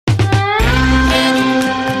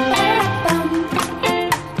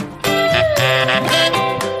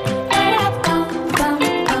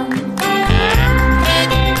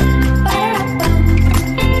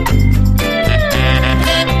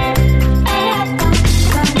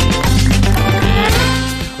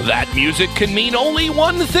That music can mean only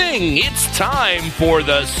one thing. It's time for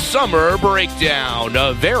the Summer Breakdown,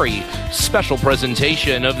 a very special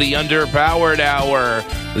presentation of the Underpowered Hour.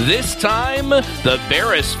 This time, the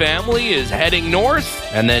Beres family is heading north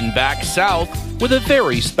and then back south with a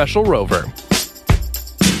very special Rover.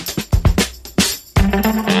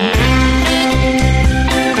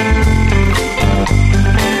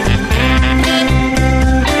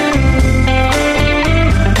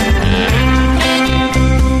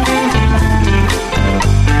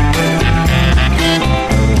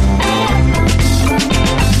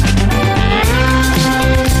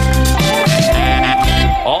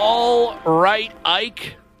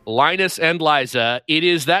 Ike, Linus, and Liza, it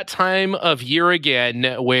is that time of year again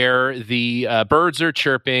where the birds are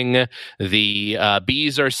chirping, the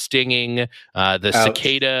bees are stinging, the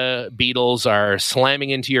cicada beetles are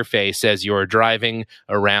slamming into your face as you're driving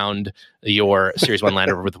around your Series 1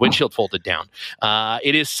 Land Rover with the windshield folded down.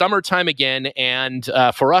 It is summertime again, and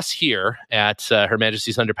for us here at Her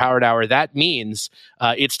Majesty's Underpowered Hour, that means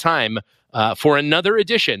it's time for another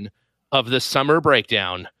edition of the Summer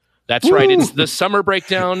Breakdown. That's right. It's the Summer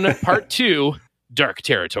Breakdown Part 2, Dark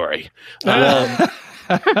Territory.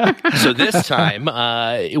 So this time,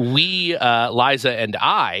 we, Liza and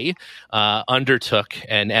I, undertook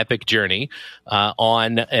an epic journey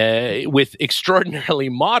with extraordinarily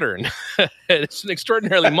modern. It's an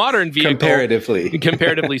extraordinarily modern vehicle,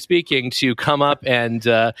 comparatively speaking, to come up and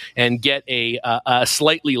get a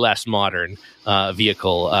slightly less modern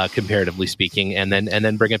vehicle, comparatively speaking, and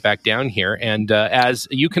then bring it back down here. And as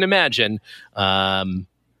you can imagine,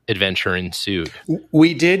 adventure ensued.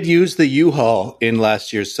 We did use the U-Haul in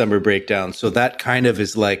last year's Summer Breakdown, so that kind of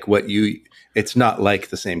is like it's not like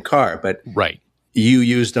the same car, but right. You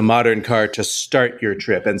used a modern car to start your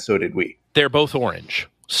trip, and so did we. They're both orange.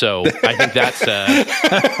 So I think that's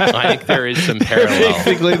I think there is some parallel.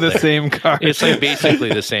 Basically the same car. It's like basically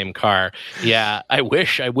the same car. Yeah, I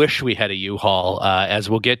wish we had a U-Haul, as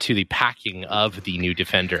we'll get to the packing of the new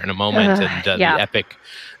Defender in a moment and the epic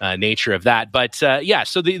nature of that. But so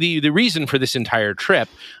the reason for this entire trip,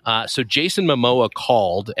 so Jason Momoa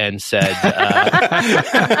called and said,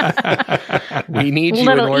 we need you in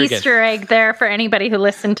Oregon. Little Easter egg there for anybody who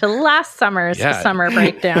listened to last summer's Summer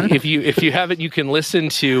Breakdown. If you haven't, you can listen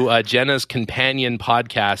to Jenna's companion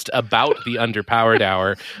podcast about the Underpowered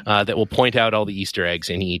Hour that will point out all the Easter eggs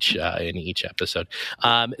in each episode.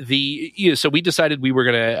 So we decided we were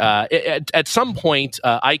going to at some point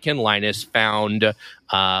Ike and Linus found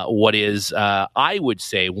what is, I would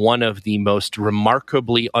say, one of the most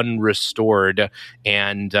remarkably unrestored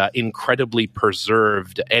and incredibly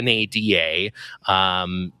preserved NADA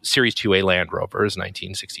Series 2A Land Rovers,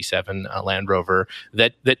 1967 Land Rover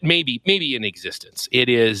that may be in existence. It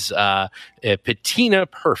is patina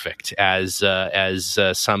perfect, as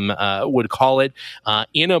some would call it,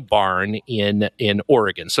 in a barn in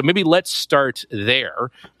Oregon. So maybe let's start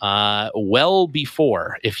there, well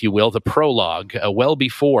before, if you will, the prologue,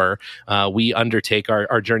 before we undertake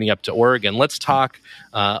our journey up to Oregon. Let's talk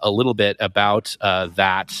a little bit about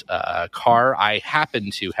that car. I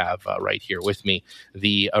happen to have right here with me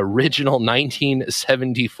the original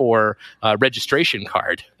 1974 registration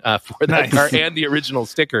card for that car and the original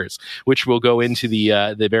stickers, which will go into the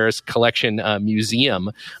Beres Collection Museum.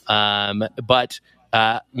 But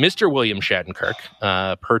Mr. William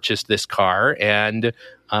Shattenkirk purchased this car, and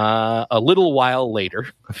a little while later,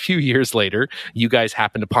 a few years later, you guys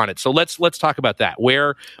happened upon it. So let's talk about that.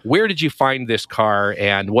 Where did you find this car,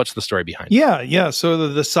 and what's the story behind it? Yeah. So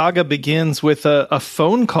the saga begins with a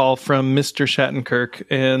phone call from Mr. Shattenkirk,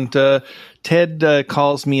 and Ted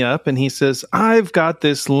calls me up and he says, I've got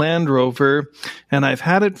this Land Rover and I've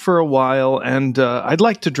had it for a while and I'd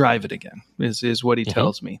like to drive it again, is what he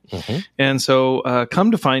tells me. Mm-hmm. And so come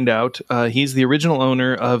to find out, he's the original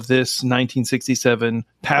owner of this 1967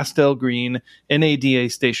 pastel green NADA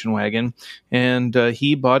station wagon, and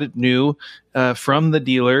he bought it new from the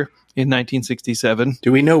dealer in 1967.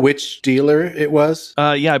 Do we know which dealer it was?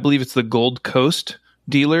 I believe it's the Gold Coast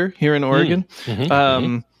dealer here in Oregon.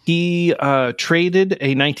 Mm-hmm. He traded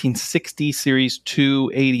a 1960 Series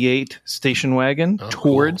 288 station wagon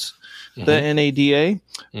towards the NADA,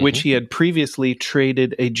 which he had previously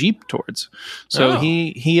traded a Jeep towards. So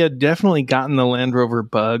he had definitely gotten the Land Rover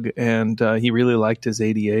bug, and he really liked his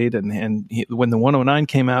 88. And when the 109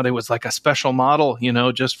 came out, it was like a special model,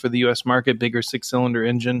 just for the U.S. market, bigger 6-cylinder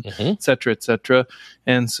engine, et cetera, et cetera.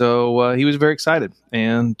 And so he was very excited.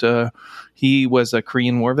 And he was a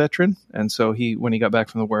Korean War veteran, and so when he got back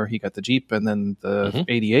from the war, he got the Jeep and then the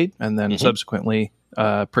 88, and then subsequently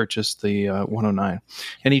purchased the 109.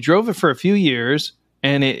 And he drove it for a few years,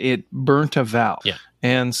 and it burnt a valve. Yeah.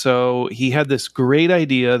 And so he had this great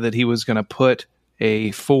idea that he was going to put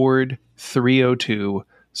a Ford 302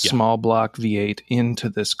 small block V8 into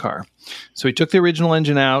this car. So he took the original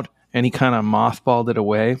engine out and he kind of mothballed it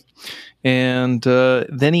away. And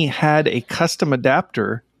then he had a custom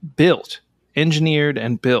adapter built, engineered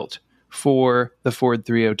and built for the Ford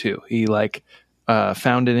 302. He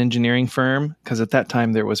found an engineering firm, because at that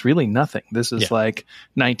time there was really nothing. This is like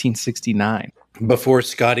 1969. Before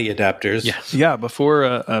Scotty adapters. Yes. Yeah,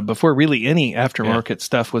 before really any aftermarket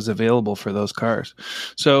stuff was available for those cars.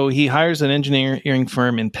 So he hires an engineering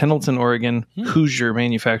firm in Pendleton, Oregon, Hoosier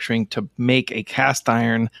Manufacturing, to make a cast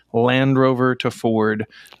iron Land Rover to Ford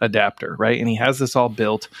adapter, right? And he has this all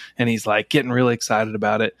built, and he's like getting really excited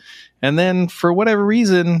about it. And then for whatever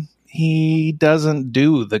reason, he doesn't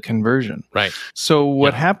do the conversion. Right. So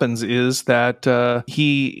what happens is that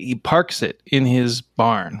he parks it in his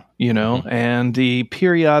barn, and he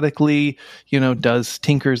periodically, does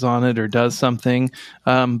tinkers on it or does something.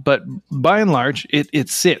 But by and large, it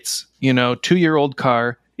sits, 2-year-old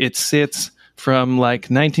car. It sits from like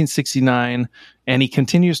 1969, and he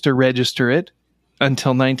continues to register it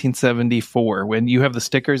until 1974, when you have the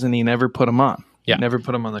stickers and he never put them on. Yeah. Never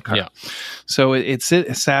put them on the car. Yeah. So it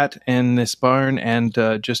sat in this barn and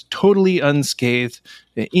just totally unscathed.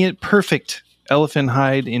 Perfect elephant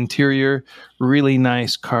hide interior, really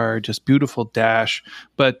nice car, just beautiful dash.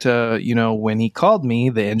 But, when he called me,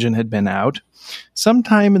 the engine had been out.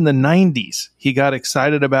 Sometime in the 90s, he got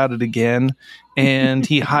excited about it again, and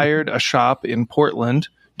he hired a shop in Portland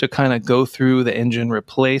to kind of go through the engine,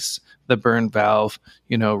 replace the burn valve,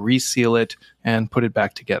 reseal it, and put it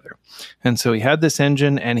back together. And so he had this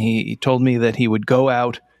engine, and he told me that he would go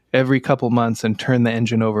out every couple months and turn the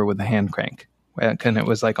engine over with a hand crank. And it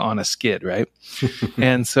was like on a skid, right?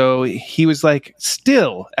 And so he was like,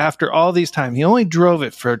 still, after all these time, he only drove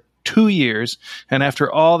it for 2 years. And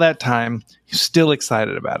after all that time, he's still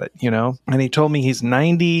excited about it, And he told me he's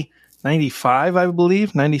 95, I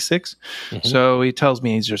believe, 96. Mm-hmm. So he tells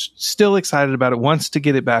me he's just still excited about it, wants to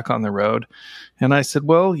get it back on the road. And I said,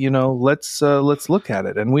 well, let's look at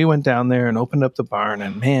it. And we went down there and opened up the barn,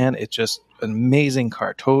 and man, it's just an amazing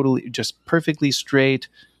car, totally just perfectly straight,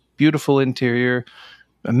 beautiful interior.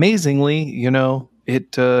 Amazingly,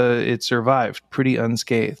 it survived pretty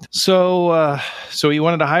unscathed. So he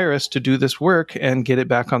wanted to hire us to do this work and get it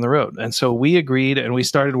back on the road. And so we agreed, and we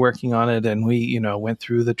started working on it, and we, went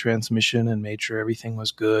through the transmission and made sure everything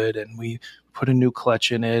was good. And we put a new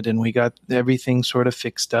clutch in it, and we got everything sort of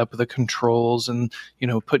fixed up, the controls, and,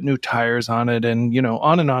 put new tires on it, and,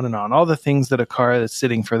 on and on and on. All the things that a car that's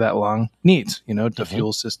sitting for that long needs, the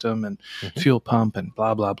fuel system and fuel pump and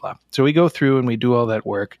blah, blah, blah. So we go through and we do all that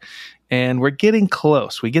work. And we're getting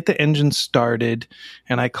close. We get the engine started,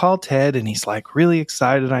 and I call Ted, and he's like really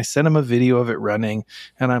excited. I sent him a video of it running,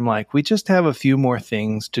 and I'm like, we just have a few more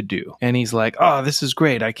things to do. And he's like, oh, this is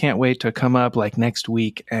great. I can't wait to come up like next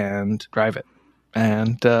week and drive it.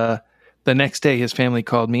 And the next day, his family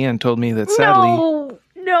called me and told me that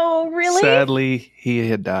sadly, he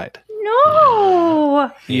had died.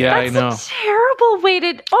 No. Yeah, That's I know. A terrible way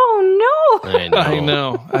to. Oh no. I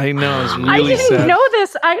know. It's really I didn't sad. know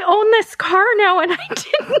this. I own this car now, and I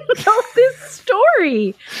didn't know this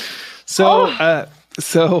story. So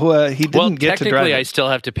he didn't get to drive it. Technically, I still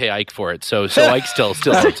have to pay Ike for it. So Ike still owns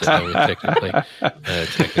it, technically.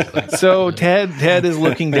 So Ted is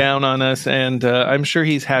looking down on us, and I'm sure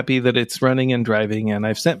he's happy that it's running and driving. And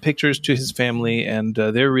I've sent pictures to his family, and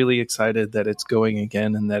they're really excited that it's going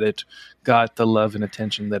again and that it got the love and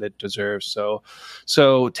attention that it deserves.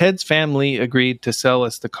 So Ted's family agreed to sell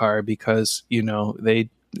us the car because they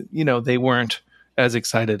weren't as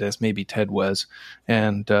excited as maybe Ted was,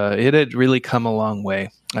 and it had really come a long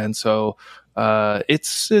way. And so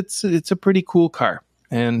it's a pretty cool car,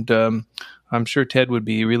 and I'm sure Ted would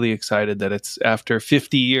be really excited that it's after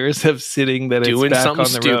 50 years of sitting that doing it's back something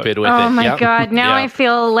on the stupid road. with it. Oh my God! Now I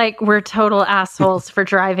feel like we're total assholes for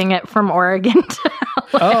driving it from Oregon to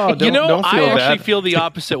Oh, don't feel I bad. actually feel the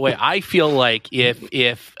opposite way. I feel like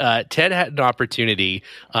if Ted had an opportunity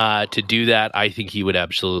to do that, I think he would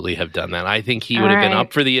absolutely have done that. I think he would have been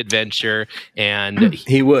up for the adventure, and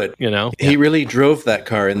he would. He really drove that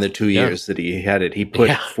car in the 2 years that he had it. He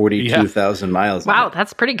put 42,000 miles. Wow,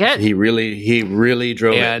 that's pretty good. He really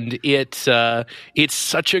drove it. And it's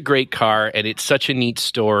such a great car, and it's such a neat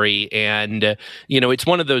story. And, it's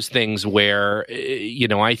one of those things where,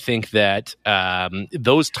 I think that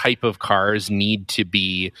those type of cars need to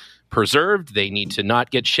be preserved. They need to not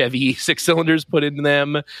get Chevy 6 cylinders put in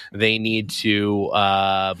them. They need to,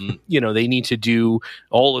 they need to do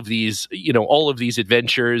all of these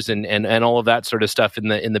adventures and all of that sort of stuff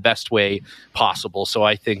in the best way possible. So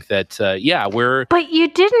I think that, we're. But you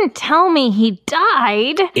didn't tell me he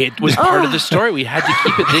died. It was part of the story. We had to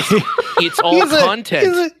keep it this. It's all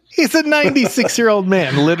content. He's a 96-year-old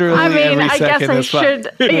man, literally. I mean, every I guess second I is fun.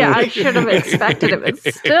 should. Yeah, I should have expected it, but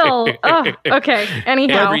still. Oh, okay.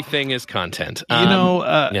 Anyhow, everything is content.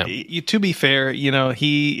 To be fair,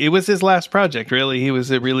 it was his last project. Really, he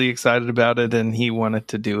was really excited about it, and he wanted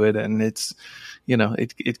to do it, and it's,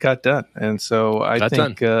 it got done. And so I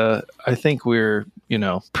think we're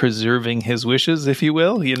preserving his wishes, if you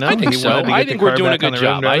will. I think so. I think we're doing a good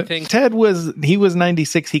job. I think Ted was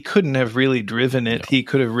 96. He couldn't have really driven it. No. He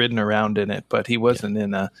could have ridden around in it, but he wasn't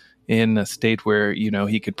in a state where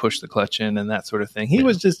he could push the clutch in and that sort of thing. He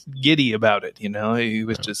was just giddy about it. He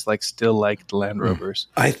was just still liked Land Rovers.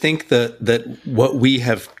 I think that what we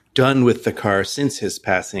have done with the car since his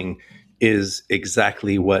passing is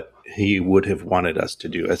exactly what he would have wanted us to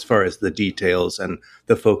do, as far as the details and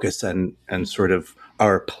the focus and sort of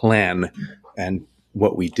our plan and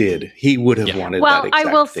what we did. He would have wanted that exact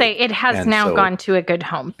I will thing. say it has now gone to a good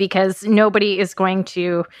home, because nobody is going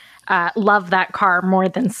to love that car more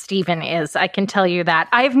than Steven is. I can tell you that.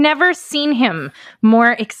 I've never seen him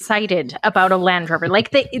more excited about a Land Rover.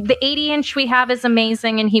 Like the 80-inch we have is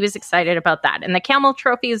amazing, and he was excited about that. And the Camel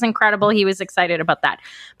Trophy is incredible. He was excited about that.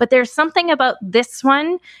 But there's something about this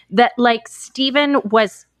one that, Steven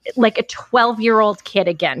was like a 12-year-old kid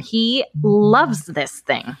again. He loves this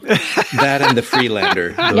thing. That and the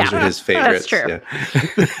Freelander. Those are his favorites. That's true. Yeah.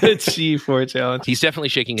 The G4 challenge. He's definitely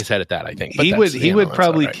shaking his head at that, I think. But he would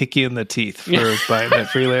probably kick you in the teeth for buying that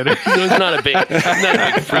Freelander. He's not a big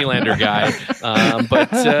Freelander guy. But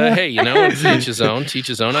hey, each his own. Teach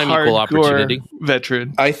his own. I'm equal opportunity.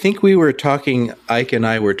 Veteran. I think Ike and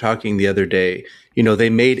I were talking the other day. They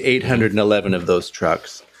made 811 of those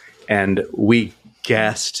trucks, and we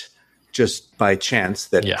guessed just by chance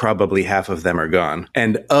that probably half of them are gone.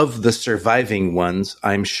 And of the surviving ones,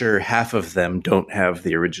 I'm sure half of them don't have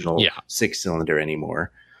the original 6-cylinder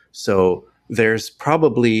anymore. So there's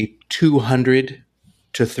probably 200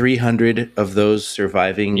 to 300 of those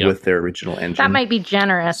surviving with their original engine. That might be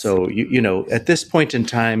generous. So, at this point in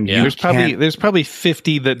time, there's probably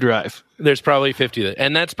 50 that drive. There's probably 50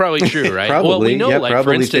 and that's probably true, right? Probably, well, we know,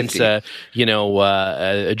 for instance, 50.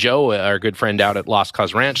 Joe, our good friend out at Lost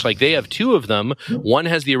Cause Ranch, they have two of them. One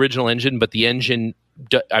has the original engine, but the engine,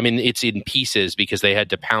 it's in pieces because they had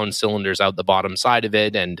to pound cylinders out the bottom side of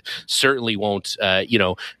it, and certainly won't,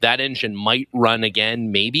 that engine might run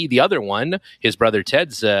again, maybe. The other one, his brother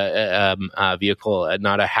Ted's vehicle,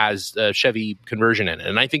 Nada, has a Chevy conversion in it.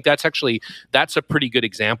 And I think that's a pretty good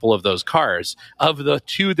example of those cars. Of the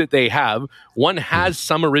two that they have, one has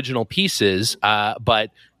some original pieces, but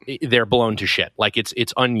they're blown to shit.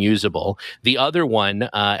 It's unusable. The other one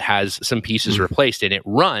has some pieces replaced, and it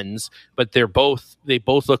runs, but they both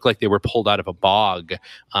look like they were pulled out of a bog.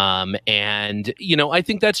 And I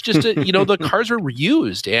think that's just the cars were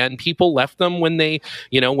reused, and people left them when the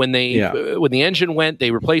engine went, they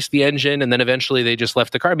replaced the engine, and then eventually they just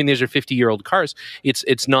left the car. I mean, these are 50-year-old cars.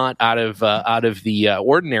 It's not out of the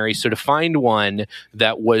ordinary. So to find one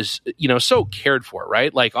that was so cared for,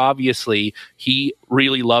 right? Obviously he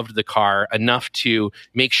really loved the car enough to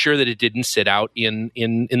make sure that it didn't sit out in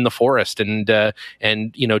the forest and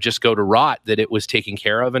just go to rot, that it was taken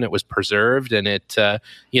care of and it was preserved, and it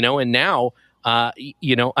and now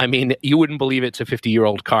you wouldn't believe it's a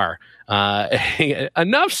 50-year-old car,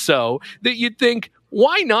 enough so that you'd think,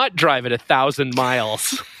 why not drive it 1,000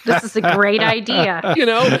 miles? This is a great idea.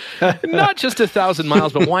 Not just 1,000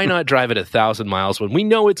 miles, but why not drive it 1,000 miles when we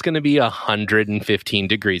know it's going to be 115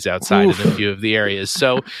 degrees outside in a few of the areas?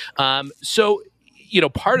 So,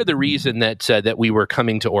 part of the reason that we were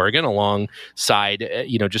coming to Oregon alongside,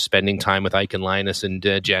 just spending time with Ike and Linus and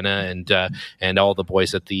Jenna and all the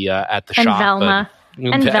boys at the shop. Velma.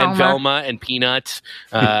 And Velma and Peanut,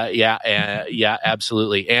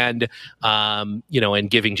 absolutely, and and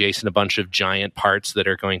giving Jason a bunch of giant parts that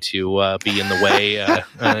are going to be in the way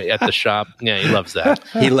at the shop. Yeah, he loves that.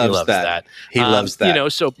 He loves that. He loves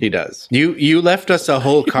that. So he does. You left us a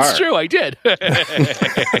whole car. It's true, I did.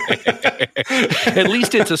 At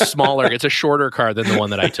least it's a shorter car than the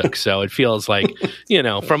one that I took, so it feels like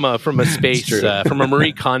from a space from a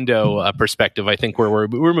Marie Kondo perspective, I think we're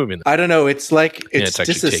moving. I don't know. It's like It's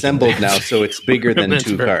disassembled now, so it's bigger than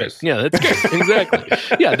two cars. Yeah, that's good. Exactly.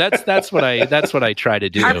 Yeah, that's what I try to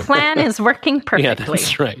do. Our plan is working perfectly. Yeah,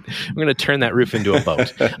 that's right. I'm going to turn that roof into a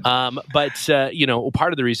boat. But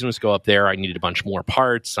part of the reason was to go up there. I needed a bunch more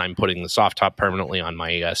parts. I'm putting the soft top permanently on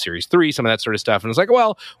my Series 3, some of that sort of stuff. And it's like,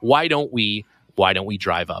 well, why don't we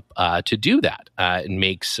drive up to do that? It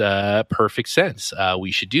makes perfect sense.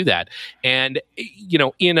 We should do that. And,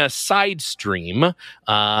 in a side stream,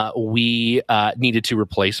 we needed to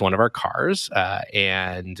replace one of our cars.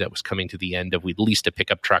 And it was coming to the end of, we'd leased a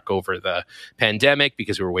pickup truck over the pandemic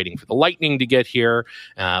because we were waiting for the Lightning to get here,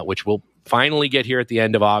 which will finally get here at the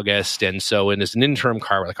end of August. And so, as an interim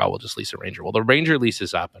car, we're like, we'll just lease a Ranger. Well, the Ranger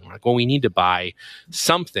leases up, and we're like, well, we need to buy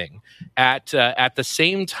something. At the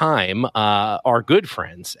same time, our good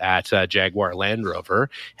friends at Jaguar Land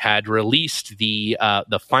Rover had released the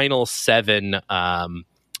final 7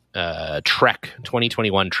 Trek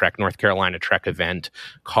 2021 Trek North Carolina Trek event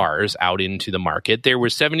cars out into the market. There were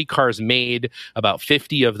 70 cars made. About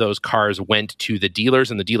 50 of those cars went to the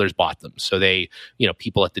dealers, and the dealers bought them. So they,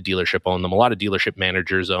 people at the dealership own them. A lot of dealership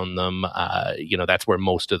managers own them. That's where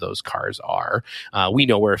most of those cars are. We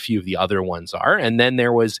know where a few of the other ones are. And then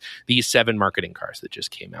there was these 7 marketing cars that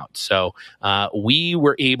just came out. So we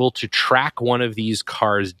were able to track one of these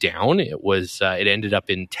cars down. It ended up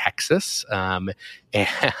in Texas.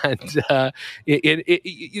 And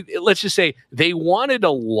let's just say they wanted a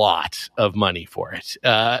lot of money for it,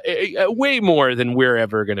 way more than we're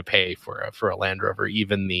ever going to pay for a Land Rover,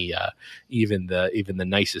 even the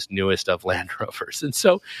nicest, newest of Land Rovers. And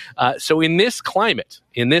so in this climate,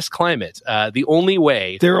 the only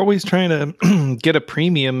way they're always trying to get a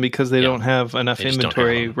premium because they don't have enough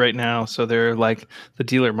inventory right now. So they're like, the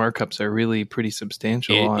dealer markups are really pretty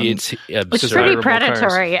substantial. It's pretty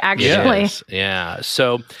predatory, actually. Yes. Yeah.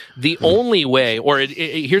 So the only way, or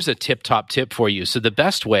here's a top tip for you. So the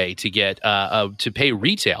best way to get to pay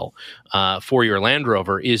retail for your Land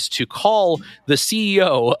Rover is to call the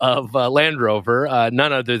CEO of Land Rover,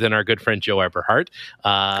 none other than our good friend Joe Eberhardt,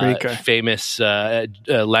 famous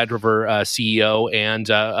Land Rover CEO and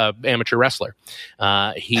amateur wrestler.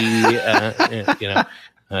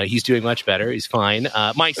 He's doing much better. He's fine.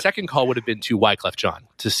 My second call would have been to Wyclef John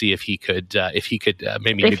to see if he could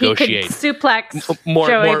maybe negotiate. He could suplex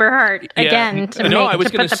Joe Eberhardt again. I was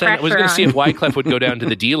going to see if Wyclef would go down to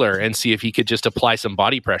the dealer and see if he could just apply some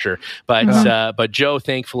body pressure. But Joe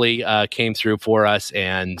thankfully came through for us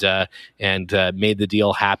and made the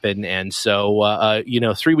deal happen. And so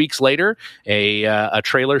 3 weeks later, a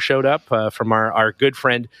trailer showed up from our good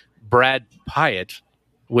friend Brad Pyatt,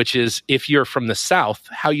 which is, if you're from the South,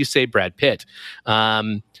 how you say Brad Pitt.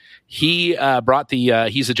 He brought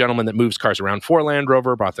he's a gentleman that moves cars around for Land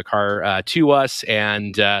Rover, brought the car to us.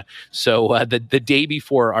 And so the day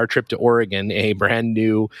before our trip to Oregon, a brand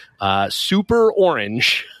new super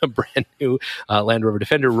orange, brand new Land Rover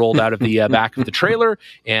Defender rolled out of the back of the trailer.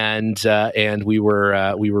 And we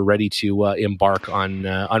were ready to embark on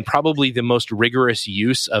probably the most rigorous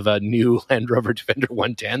use of a new Land Rover Defender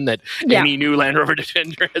 110 that any new Land Rover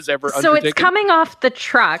Defender has ever undertaken. So it's coming off the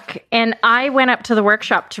truck, and I went up to the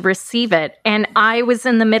workshop to receive it, and I was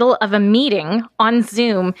in the middle of a meeting on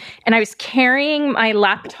Zoom, and I was carrying my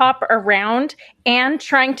laptop around and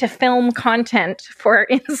trying to film content for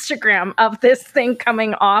Instagram of this thing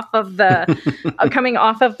coming off of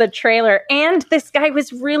the trailer. And this guy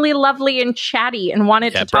was really lovely and chatty and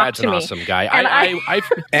wanted to talk to me. Brad's an awesome guy.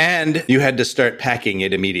 And you had to start packing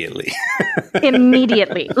it immediately.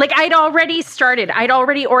 Immediately. Like I'd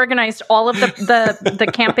already organized all of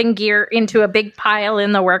the camping gear into a big pile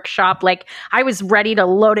in the workshop. Like I was ready to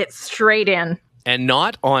load it straight in. And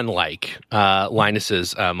not unlike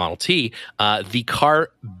Linus's Model T, the car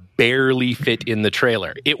barely fit in the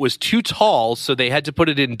trailer. It was too tall, so they had to put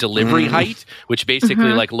it in delivery height, which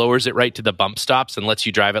basically like lowers it right to the bump stops and lets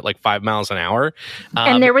you drive it like 5 miles an hour.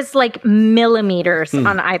 And there was like millimeters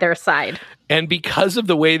on either side. And because of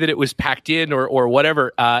the way that it was packed in or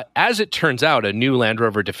whatever, as it turns out, a new Land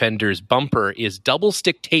Rover Defender's bumper is double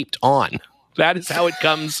stick taped on. That is how it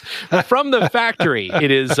comes from the factory.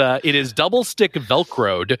 It is double stick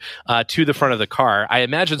Velcroed to the front of the car. I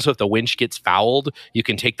imagine so if the winch gets fouled, you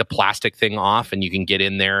can take the plastic thing off and you can get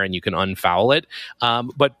in there and you can unfoul it.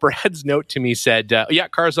 But Brad's note to me said,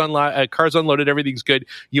 car's unloaded, everything's good.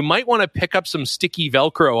 You might want to pick up some sticky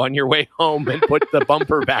Velcro on your way home and put the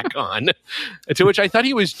bumper back on. To which I thought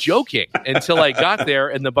he was joking until I got there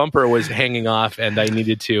and the bumper was hanging off and I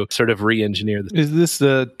needed to sort of re-engineer this. Is this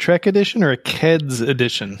the Trek edition or a Keds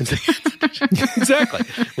edition. Exactly.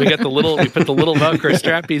 We put the little Velcro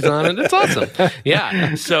strappies on it. It's awesome.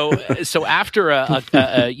 Yeah. So after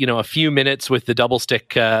a few minutes with the double stick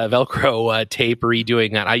Velcro tape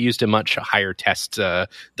redoing that, I used a much higher test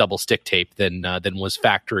double stick tape than was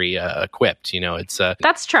factory equipped. It's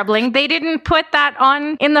that's troubling. They didn't put that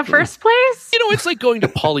on in the first place. It's like going to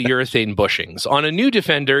polyurethane bushings. On a new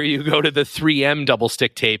Defender, you go to the 3M double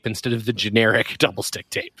stick tape instead of the generic double stick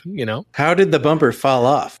tape. How did the bumper fall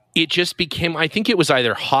off? It just became, I think it was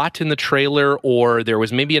either hot in the trailer or there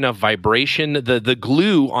was maybe enough vibration. The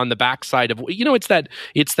glue on the backside of, it's that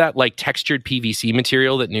like textured PVC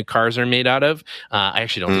material that new cars are made out of. I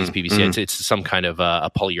actually don't think it's PVC. It's some kind of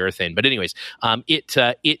a polyurethane. But anyways,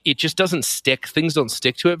 it just doesn't stick. Things don't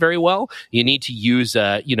stick to it very well. You need to use,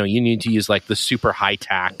 like the super high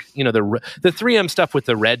tack, the 3M stuff with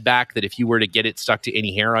the red back that if you were to get it stuck to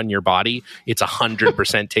any hair on your body, it's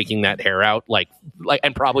 100% taking that hair out,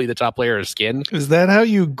 and probably the top layer of skin. Is that how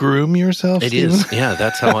you groom yourself? It Steven? is. Yeah,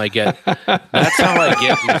 that's how I get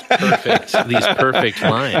these perfect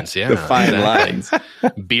lines. Yeah, the fine lines.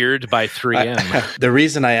 Beard by 3M. The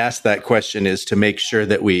reason I asked that question is to make sure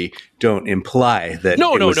that we don't imply that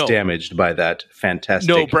it was damaged by that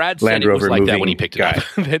fantastic Brad Land said Rover it was like that when he moving picked it up.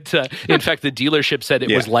 In fact, the dealership said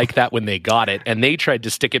it was like that when they got it, and they tried to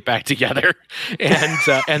stick it back together,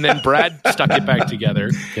 and then Brad stuck it back together.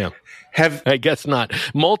 Yeah. I guess not.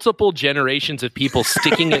 Multiple generations of people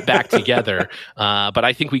sticking it back together, but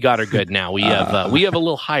I think we got her good now. We have a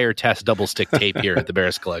little higher test double stick tape here at the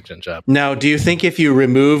Beres Collection Shop. Now, do you think if you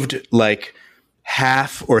removed like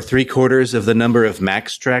half or 3/4 of the number of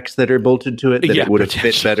Max tracks that are bolted to it, that it would have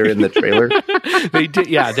fit better in the trailer? They did.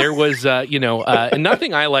 Yeah, there was,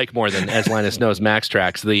 nothing I like more than, as Linus knows, Max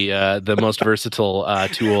Tracks, the most versatile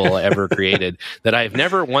tool ever created that I've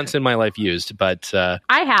never once in my life used, but I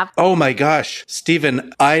have. Oh my gosh,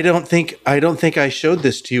 Stephen, I don't think I showed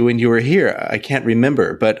this to you when you were here. I can't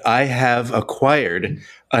remember, but I have acquired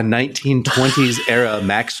a 1920s era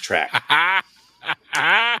Max Track.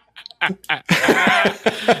 I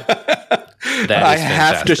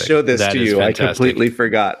have to show this to you. I completely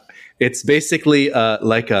forgot. It's basically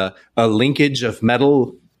like a linkage of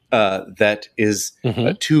metal that is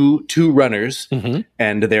two runners,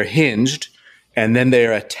 and they're hinged, and then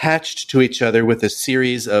they're attached to each other with a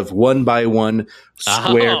series of 1x1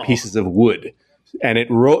 square pieces of wood. And it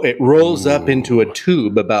rolls up into a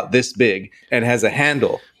tube about this big and has a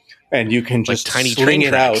handle, and you can just tiny sling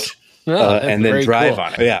it out and then drive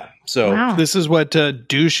on it. Yeah. So this is what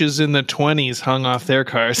douches in the 20s hung off their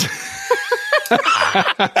cars.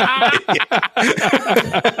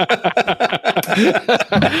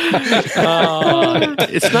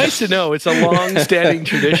 It's nice to know. It's a long-standing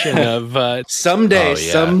tradition of someday,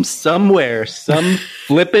 somewhere, some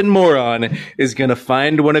flippin' moron is going to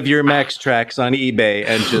find one of your Max Tracks on eBay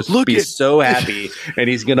and just be so happy, and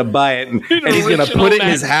he's going to buy it and he's going to put it in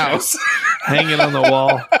his house, hang it on the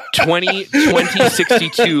wall.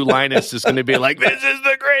 2062 Linus is going to be like, "This is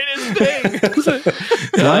the greatest thing."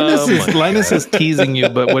 Linus is teasing you,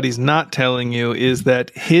 but what he's not telling you is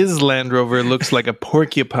that his Land Rover looks like a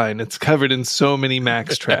porcupine. It's covered in so many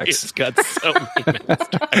Max Tracks. It's got so many Max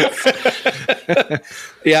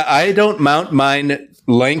Tracks. Yeah, I don't mount mine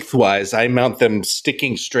lengthwise. I mount them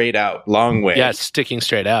sticking straight out, long way. Yeah, sticking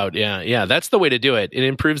straight out. Yeah, that's the way to do it. It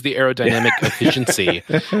improves the aerodynamic efficiency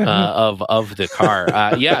of the car.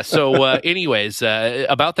 So anyways,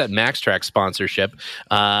 about that Max Track sponsorship,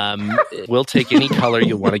 we'll take any color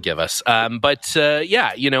you want to give us. But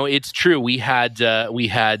it's true. We had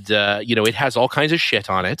it has all kinds of shit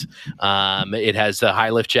on it. It has a high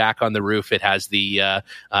lift jack on the roof. It has the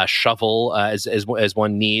shovel as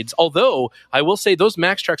one needs. Although I will say those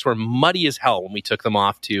Max Tracks were muddy as hell when we took them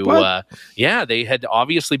off to. They had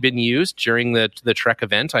obviously been used during the Trek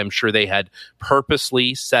event. I'm sure they had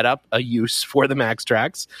purposely set up a use for the Max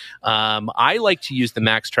Tracks. I like to use the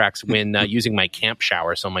Max Tracks when using my camp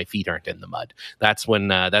shower, so my feet aren't in the mud. That's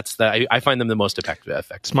when I find them the most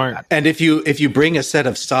effective. Smart. And if you bring a set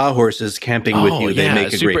of sawhorses camping with you, they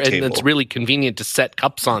make a great table. And it's really convenient to set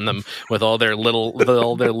cups on them with all their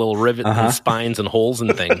little rivets and spines and holes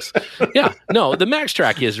and things. Yeah, no, the Max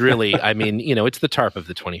Track is really, it's the tarp of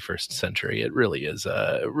the 21st century. It really is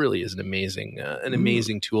an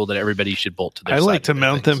amazing tool that everybody should bolt to their side. I like to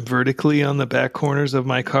mount them vertically on the back corners of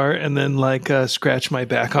my car and then scratch my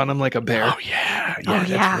back on them like a bear. Oh yeah,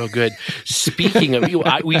 that's real good. Speaking of,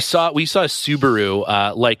 we saw a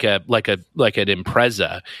Subaru like an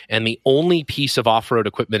Impreza, and the only piece of off-road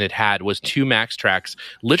equipment it had was two Max Tracks,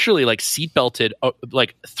 literally like seat belted,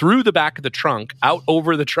 like through the back of the trunk, out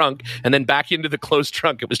over the trunk, and then back into the closed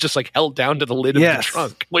trunk. It was just like held down to the lid of the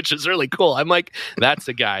trunk, which is really cool. I'm like, that's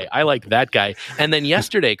a guy. I like that guy. And then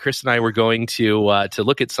yesterday, Chris and I were going to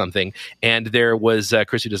look at something, and there was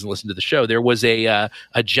Chris, who doesn't listen to the show. There was a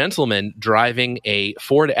gentleman driving a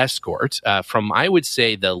Ford Escort from, I would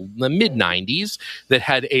say, the mid '90s that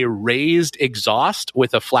had a raised exhaust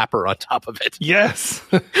with a flapper on top of it. Yes,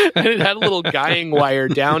 and it had a little guying wire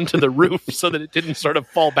down to the roof so that it didn't sort of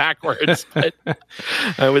fall backwards. But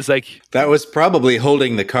I was like, that was probably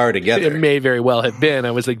holding the car together. It may very well have been. I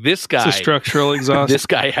was like, this guy, it's a structural exhaust. This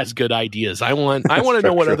guy has good ideas. I want to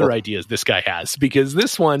know what other ideas this guy has, because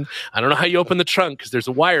this one, I don't know how you open the trunk because there's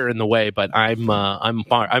a wire in the way, but I'm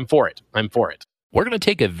for it. I'm for it. We're going to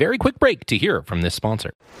take a very quick break to hear from this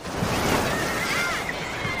sponsor.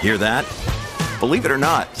 Hear that? Believe it or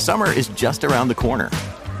not, summer is just around the corner.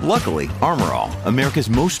 Luckily, Armor All, America's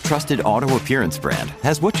most trusted auto appearance brand,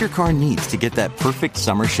 has what your car needs to get that perfect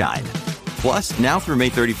summer shine. Plus, now through May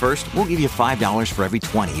 31st, we'll give you $5 for every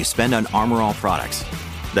 $20 you spend on Armor All products.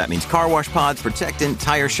 That means car wash pods, protectant,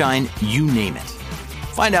 tire shine, you name it.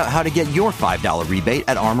 Find out how to get your $5 rebate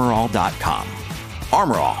at armorall.com.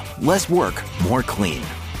 Armor All, less work, more clean.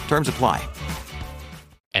 Terms apply.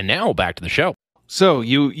 And now back to the show. So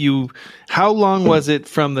you how long was it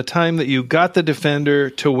from the time that you got the Defender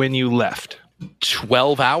to when you left?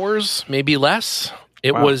 12 hours, maybe less.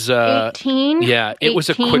 It was 18. Yeah, it was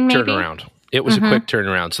a quick turnaround. It was a quick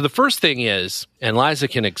turnaround. So the first thing is, and Liza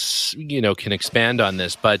can expand on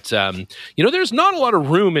this, but there's not a lot of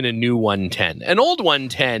room in a new 110. An old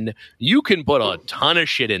 110, you can put a ton of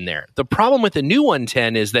shit in there. The problem with the new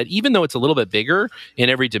 110 is that even though it's a little bit bigger in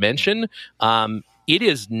every dimension, it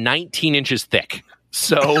is 19 inches thick.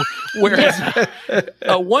 So whereas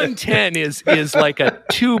a 110 is like a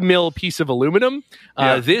 2 mil piece of aluminum,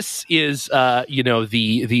 this is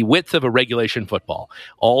the width of a regulation football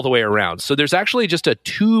all the way around. So there's actually just a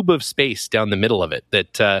tube of space down the middle of it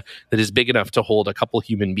that is big enough to hold a couple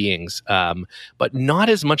human beings, but not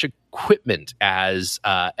as much equipment as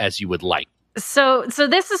you would like. So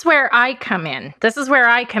this is where I come in.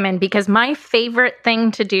 Because my favorite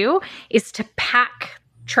thing to do is to pack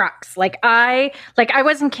trucks. I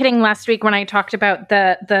wasn't kidding last week when I talked about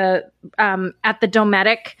the at the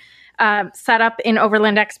Dometic setup in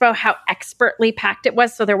Overland Expo, how expertly packed it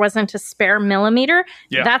was, so there wasn't a spare millimeter.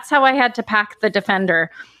 Yeah. That's how I had to pack the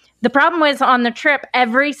Defender. The problem was on the trip,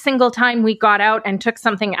 every single time we got out and took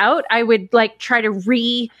something out, I would try to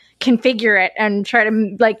reconfigure it and try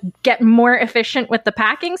to get more efficient with the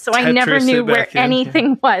packing. So I never knew where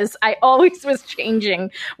anything was. I always was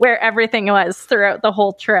changing where everything was throughout the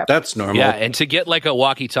whole trip. That's normal. Yeah, and to get a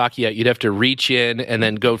walkie-talkie out, you'd have to reach in and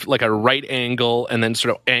then go a right angle and then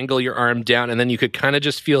sort of angle your arm down, and then you could kind of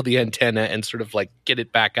just feel the antenna and sort of get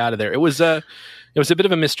it back out of there. It was a bit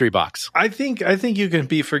of a mystery box. I think you can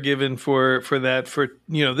be forgiven for that.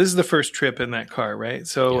 This is the first trip in that car, right?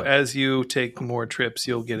 So as you take more trips,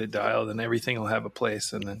 you'll get it dialed, and everything will have a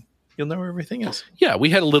place, and then you'll know where everything is. Yeah, we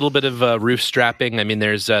had a little bit of roof strapping. I mean,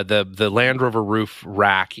 there's the Land Rover roof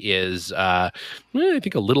rack is I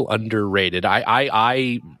think a little underrated.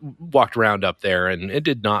 I walked around up there and it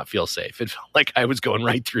did not feel safe. It felt like I was going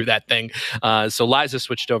right through that thing. So Liza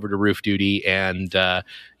switched over to roof duty, and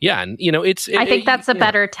it's. I think that's a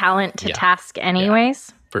better talent to task, anyways.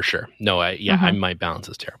 Yeah. For sure. No, my balance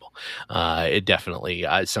is terrible. It definitely,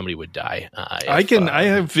 somebody would die. I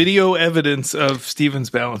have video evidence of Steven's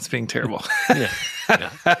balance being terrible.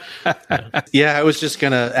 Yeah, I was just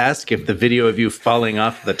going to ask if the video of you falling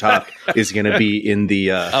off the top is going to be in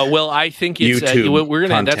the I think it's YouTube we're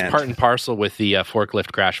going to. content. That's part and parcel with the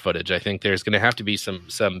forklift crash footage. I think there's going to have to be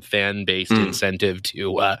some fan based incentive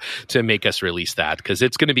to make us release that, because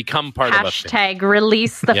it's going to become part of a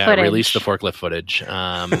release the footage. Release the forklift footage.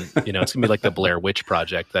 It's going to be like the Blair Witch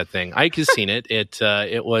Project. That thing. Ike has seen it.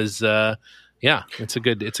 It was it's a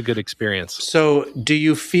good experience. So, do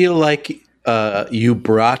you feel like you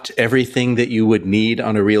brought everything that you would need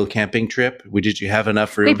on a real camping trip? Did you have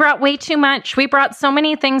enough room? We brought way too much. We brought so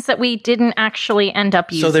many things that we didn't actually end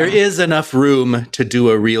up using. So there is enough room to do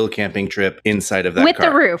a real camping trip inside of that with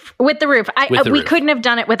car. With the roof. We couldn't have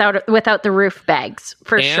done it without the roof bags,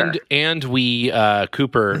 for sure. And we,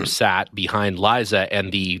 Cooper sat behind Liza,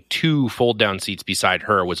 and the 2 fold-down seats beside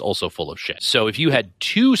her was also full of shit. So if you had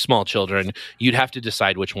 2 small children, you'd have to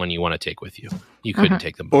decide which one you want to take with you. You couldn't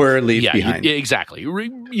take them both. Or leave behind. Exactly. Or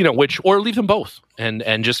leave them both.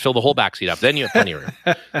 and just fill the whole back seat up. Then you have plenty of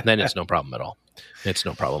room. Then it's no problem at all. It's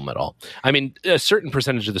no problem at all. I mean, a certain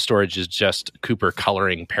percentage of the storage is just Cooper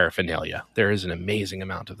coloring paraphernalia. There is an amazing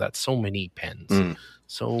amount of that. So many pens.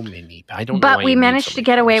 So many. I don't know. But we managed to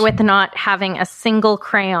get away with not having a single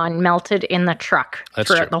crayon melted in the truck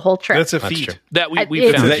throughout the whole trip. That's a feat. That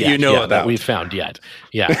we found that yet. you know about. That we've found yet.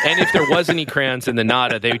 Yeah. And if there was any crayons in the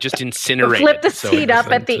Nada, they just incinerated. Flip the seat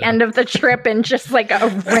up at the end of the trip and just like a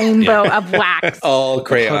rainbow of wax. All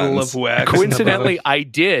crayons. Puddle of wax. Coincidentally, I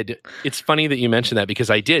did. It's funny that you mentioned that because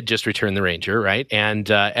I did just return the Ranger, right?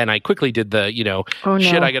 And I quickly did the,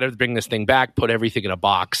 shit, I got to bring this thing back, put everything in a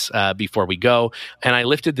box before we go. And I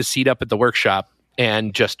lifted the seat up at the workshop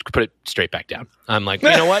and just put it straight back down. I'm like, you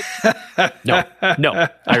know what? No,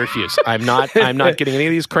 I refuse. I'm not getting any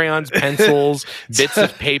of these crayons, pencils, bits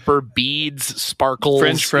of paper, beads, sparkles,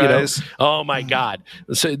 French fries. Oh my God.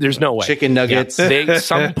 So there's no way. Chicken nuggets. Yeah.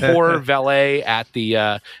 Some poor valet at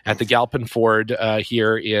the Galpin Ford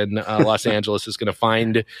here in Los Angeles is going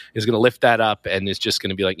to lift that up and is just going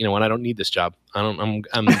to be like, you know what? I don't need this job. I'm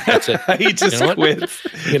that's it. He just quits.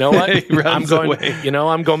 You know what? He runs away.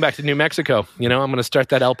 I'm going back to New Mexico. I'm going to start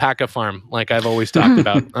that alpaca farm like I've always talked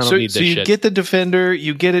about. I don't need this shit. So you get the Defender,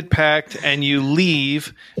 you get it packed, and you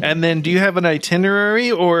leave. And then, do you have an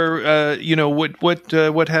itinerary, or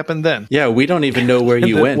what happened then? Yeah, we don't even know where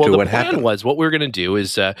you went or what happened. What we were going to do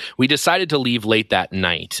is we decided to leave late that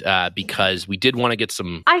night because we did want to get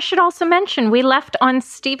some. I should also mention we left on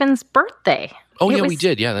Stephen's birthday. Oh, yeah, we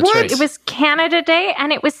did. Yeah, that's right. It was Canada Day,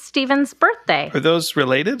 and it was Stephen's birthday. Are those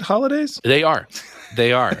related holidays? They are.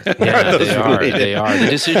 Yeah, they are. The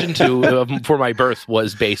decision for my birth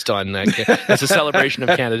was based on it's a celebration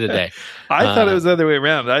of Canada Day. I thought it was the other way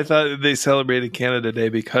around. I thought they celebrated Canada Day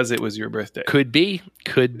because it was your birthday. Could be.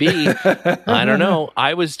 I don't know.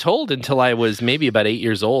 I was told until I was maybe about 8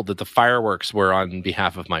 years old that the fireworks were on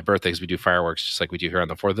behalf of my birthday, because we do fireworks just like we do here on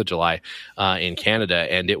the 4th of July in Canada.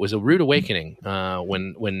 And it was a rude awakening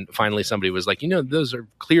when finally somebody was like, those are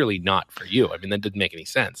clearly not for you. I mean, that didn't make any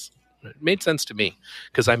sense. It made sense to me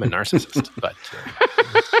because I'm a narcissist, but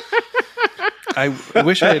I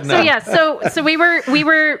wish I had known. So we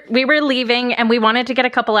were leaving, and we wanted to get a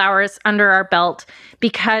couple hours under our belt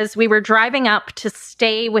because we were driving up to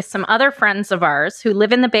stay with some other friends of ours who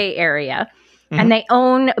live in the Bay Area, and they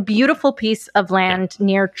own a beautiful piece of land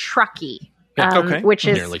near Truckee, which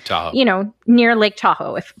is near Lake Tahoe. Near Lake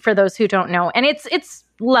Tahoe. For those who don't know, and it's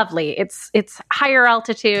lovely. It's higher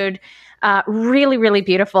altitude. Really, really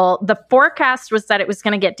beautiful. The forecast was that it was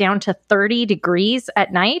going to get down to 30 degrees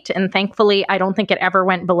at night. And thankfully, I don't think it ever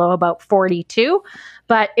went below about 42.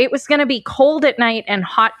 But it was going to be cold at night and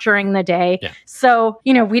hot during the day. Yeah. So,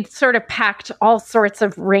 we'd sort of packed all sorts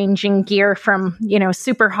of ranging gear from,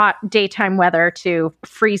 super hot daytime weather to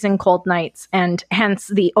freezing cold nights, and hence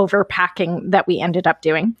the overpacking that we ended up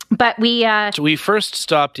doing. But So we first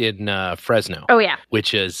stopped in Fresno. Oh, yeah.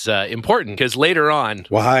 Which is important because later on,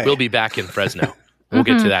 Why? We'll be back in Fresno. We'll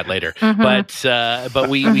get to that later. But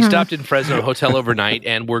we stopped in Fresno hotel overnight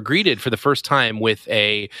and were greeted for the first time with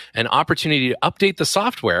an opportunity to update the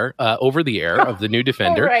software over the air of the new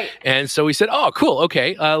Defender. Right. And so we said, oh, cool.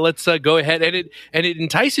 Okay, let's go ahead. And it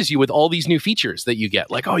entices you with all these new features that you get.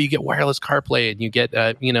 Like, you get wireless CarPlay, and you get,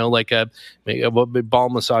 like a ball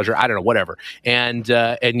massager, I don't know, whatever. And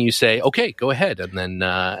you say, okay, go ahead. And then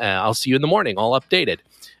I'll see you in the morning, all updated.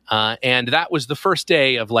 And that was the first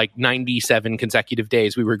day of like 97 consecutive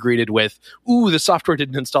days we were greeted with, the software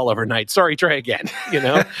didn't install overnight. Sorry, try again,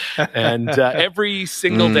 And every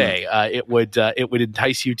single day it would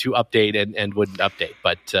entice you to update and wouldn't update.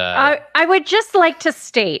 But I would just like to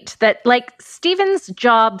state that Stephen's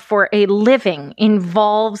job for a living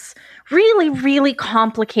involves really, really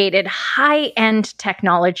complicated high-end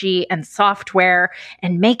technology and software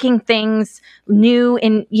and making things new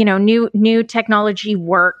in, new technology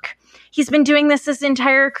work. He's been doing this his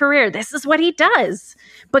entire career. This is what he does.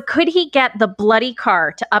 But could he get the bloody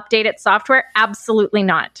car to update its software? Absolutely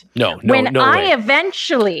not. No When I way.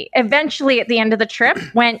 eventually at the end of the trip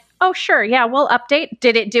went, oh, sure, yeah, we'll update.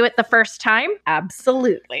 Did it do it the first time?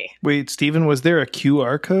 Absolutely. Wait, Stephen, was there a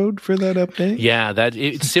QR code for that update? Yeah,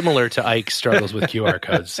 it's similar to Ike's struggles with QR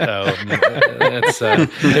codes. So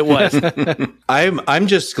it was. I'm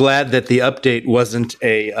just glad that the update wasn't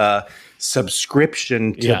a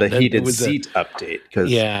subscription to the heated seat update,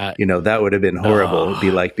 because that would have been horrible. It'd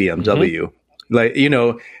be like BMW. Like,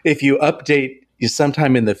 if you update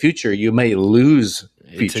sometime in the future, you may lose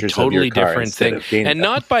It's features a totally of your car different thing. of gain And them.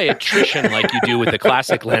 not by attrition like you do with the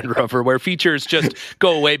classic Land Rover, where features just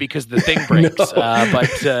go away because the thing breaks. But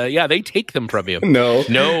they take them from you.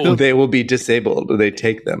 No, they will be disabled. They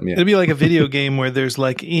take them. Yeah. It'd be like a video game where there's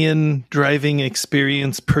like in driving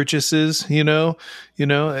experience purchases, and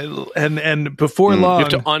before long you have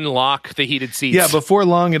to unlock the heated seats. Yeah, before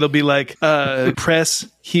long it'll be like press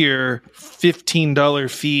here,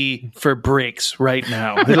 $15 fee for brakes right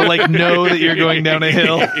now. It'll like know that you're going down a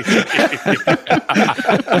hill.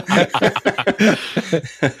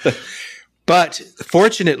 But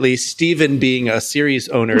fortunately, Stephen, being a series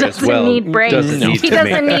owner as well, need brakes. He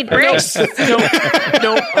doesn't need brakes.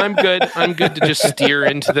 No, I'm good. I'm good to just steer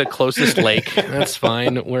into the closest lake. That's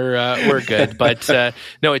fine. We're good. But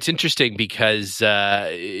no, it's interesting because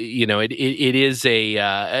it is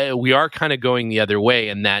we are kind of going the other way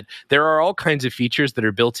in that there are all kinds of features that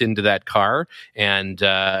are built into that car, and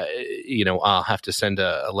I'll have to send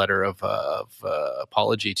a letter of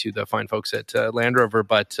apology to the fine folks at Land Rover,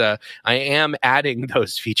 but I am adding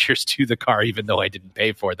those features to the car, even though I didn't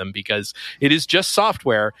pay for them, because it is just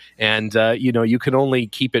software, and you can only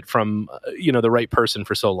keep it from the right person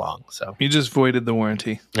for so long. So you just voided the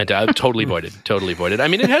warranty. And totally voided. I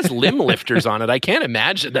mean, it has limb lifters on it. I can't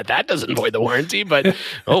imagine that doesn't void the warranty, but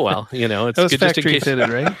oh well, it's that was good just in factory case. Fitted,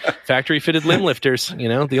 right? Factory fitted limb lifters.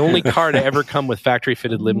 The only car to ever come with factory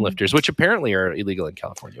fitted limb lifters, which apparently are illegal in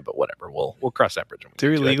California, but whatever. We'll cross that bridge.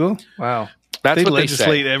 They're illegal? Wow. That's they what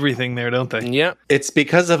legislate they say. Everything there, don't they? Yeah. It's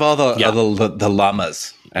because of all the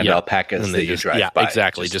llamas and alpacas and that you drive by. Yeah,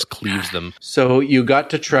 exactly. Just cleaves them. So you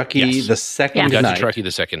got to Truckee the second night. Got to Truckee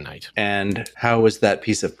the second night. And how was that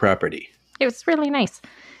piece of property? It was really nice.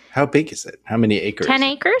 How big is it? How many acres? 10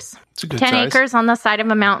 acres. It's a good 10 size. acres on the side of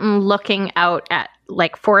a mountain looking out at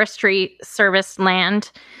like forestry service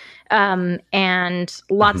land. And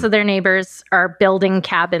lots of their neighbors are building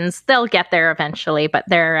cabins. They'll get there eventually, but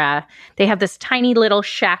they have this tiny little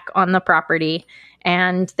shack on the property,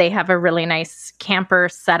 and they have a really nice camper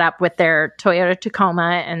set up with their Toyota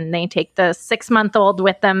Tacoma, and they take the 6-month-old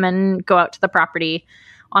with them and go out to the property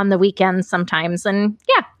on the weekends sometimes. And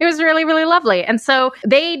yeah, it was really, really lovely. And so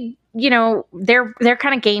they, they're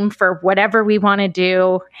kind of game for whatever we want to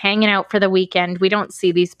do, hanging out for the weekend. We don't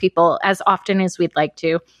see these people as often as we'd like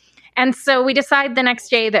to. And so we decide the next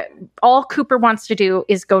day that all Cooper wants to do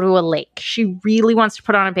is go to a lake. She really wants to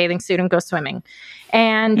put on a bathing suit and go swimming.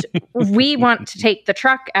 And we want to take the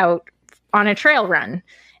truck out on a trail run.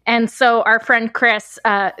 And so our friend Chris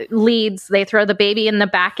leads. They throw the baby in the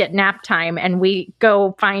back at nap time, and we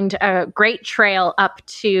go find a great trail up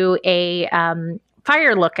to a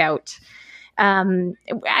fire lookout.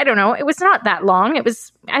 I don't know. It was not that long.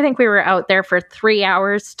 I think we were out there for 3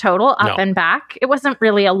 hours total, up and back. It wasn't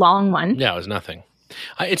really a long one. Yeah, it was nothing.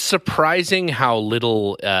 It's surprising how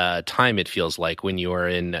little time it feels like when you are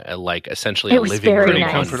in essentially a living room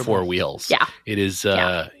on 4 wheels. Yeah. It is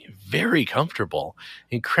very comfortable,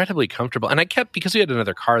 incredibly comfortable. And because we had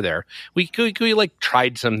another car there, we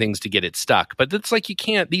tried some things to get it stuck, but it's like you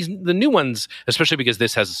can't, the new ones, especially because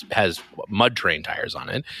this has mud terrain tires on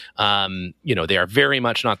it. They are very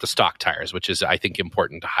much not the stock tires, which is, I think,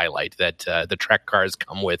 important to highlight that the Trek cars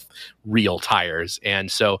come with real tires. And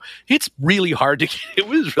so it's really hard to get, it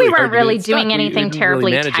was really we weren't hard really to doing anything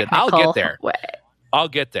terribly technical. I'll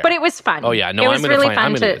get there. But it was fun. Oh yeah. No, it was really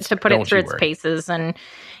fun to put it through its paces and,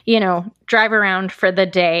 drive around for the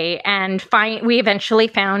day and we eventually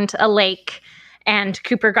found a lake, and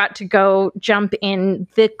Cooper got to go jump in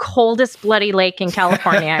the coldest bloody lake in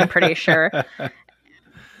California, I'm pretty sure.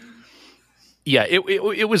 Yeah,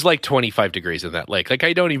 it was like 25 degrees in that lake. Like,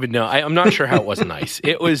 I don't even know. I'm not sure how it wasn't ice.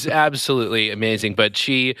 It was absolutely amazing. But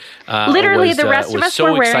she literally the rest of us so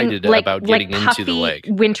were wearing excited about getting into the lake.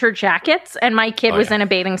 Winter jackets, and my kid was in a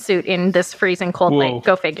bathing suit in this freezing cold lake.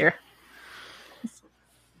 Go figure.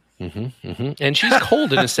 And she's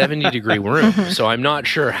cold in a 70-degree room, so I'm not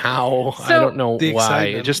sure how. I don't know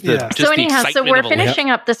why. So we're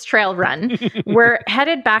finishing up this trail run. We're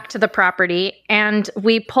headed back to the property, and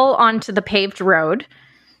we pull onto the paved road.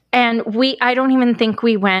 And I don't even think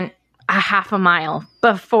we went a half a mile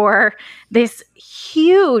before this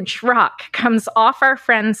huge rock comes off our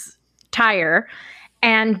friend's tire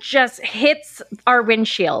and just hits our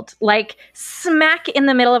windshield, like smack in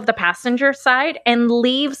the middle of the passenger side, and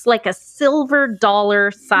leaves like a silver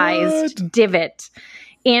dollar-sized divot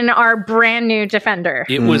in our brand new Defender.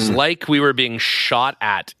 It was like we were being shot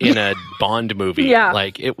at in a Bond movie. Yeah.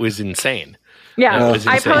 Like, it was insane. Yeah, I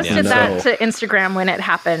insane, posted that to Instagram when it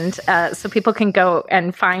happened, so people can go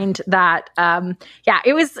and find that.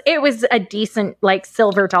 It was a decent, like,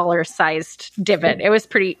 silver dollar sized divot. It was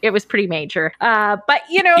pretty major. But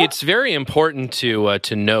it's very important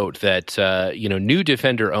to note that new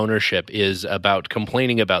Defender ownership is about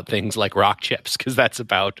complaining about things like rock chips, because that's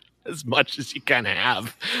about as much as you kind of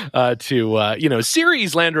have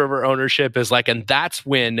series Land Rover ownership is like, and that's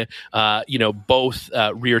when both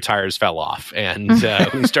rear tires fell off and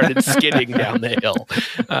we started skidding down the hill.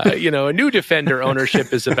 A new Defender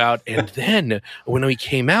ownership is about, and then when we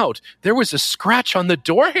came out, there was a scratch on the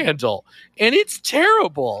door handle, and it's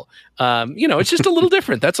terrible. It's just a little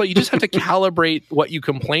different. That's all. You just have to calibrate what you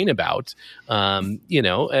complain about, to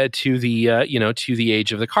the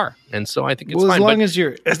age of the car. And so I think it's fine.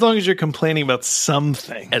 As long as you're complaining about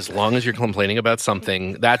something. As long as you're complaining about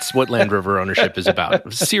something, that's what Land Rover ownership is about.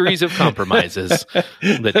 A series of compromises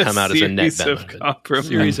that come out as a net benefit.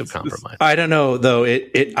 Series of compromises. I don't know, though.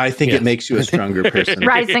 I think it makes you a stronger person.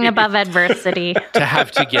 Rising above adversity. To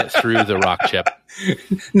have to get through the rock chip.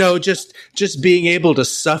 No, just being able to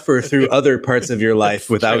suffer through other parts of your life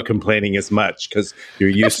without complaining as much, because you're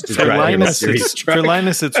used to driving a series truck. For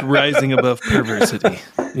Linus, it's rising above perversity.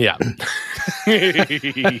 Yeah.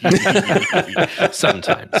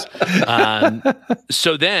 Sometimes.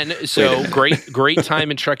 Great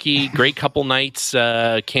time in Truckee, great couple nights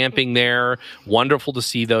camping there. Wonderful to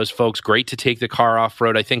see those folks. Great to take the car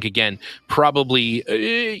off-road. I think, again, probably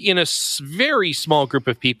in a very small group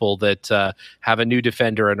of people that have a new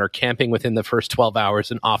Defender and are camping within the first 12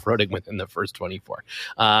 hours and off-roading within the first 24.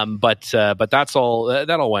 But that's all.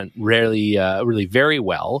 That all went really very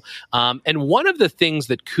well. And one of the things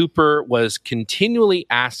that Cooper was continually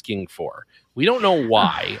asking for, we don't know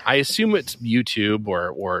why. I assume it's YouTube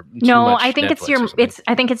or no. I think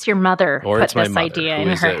Netflix it's your mother or put it's my this mother, idea in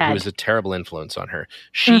her head. Who was a terrible influence on her.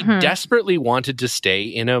 She desperately wanted to stay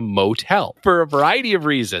in a motel for a variety of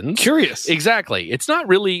reasons. Curious, exactly. It's not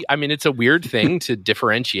really. I mean, it's a weird thing to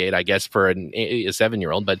differentiate, I guess, for a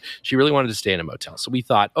 7-year-old. But she really wanted to stay in a motel. So we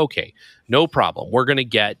thought, okay, no problem. We're going to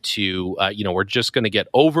get to, we're just going to get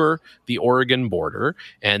over the Oregon border,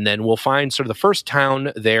 and then we'll find sort of the first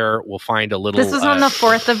town there. We'll find a little. This was on the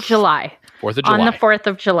 4th of July. 4th of July. On the 4th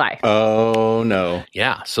of July. Oh, no.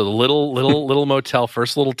 Yeah. So the little motel,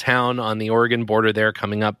 first little town on the Oregon border there,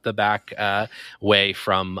 coming up the back way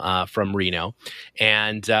from Reno.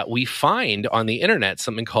 And we find on the internet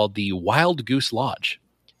something called the Wild Goose Lodge.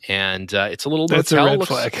 And it's a little motel. That's a red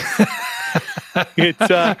flag. It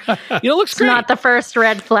looks great. Not the first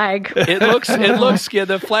red flag. It looks. Yeah,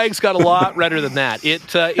 the flag's got a lot redder than that. It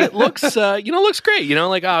looks. Looks great.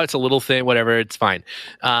 It's a little thing. Whatever. It's fine.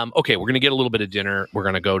 Okay, we're gonna get a little bit of dinner. We're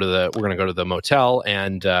gonna go to the motel,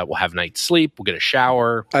 and we'll have a night's sleep. We'll get a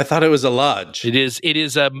shower. I thought it was a lodge. It is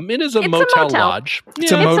a motel lodge.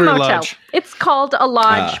 It's a motor lodge. It's called a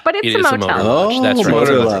lodge, but it's a motel. Oh, that's right.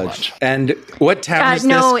 Motor lodge. And what town is this?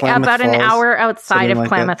 No, Klamath about Falls? an hour outside Something of like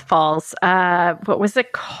Klamath Falls. What was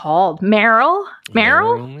it called? Merrill?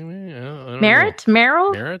 Merritt?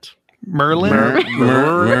 Merlin?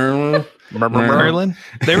 Merlin.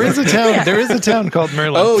 There is a town. There is a town called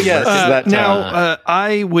Merlin. Oh yes, that town. Now,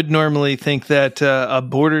 I would normally think that a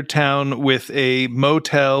border town with a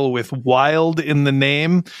motel with wild in the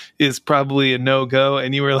name is probably a no-go.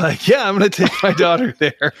 And you were like, "Yeah, I'm going to take my daughter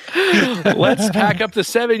there. Let's pack up the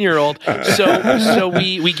 7-year-old." So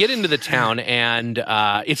we get into the town, and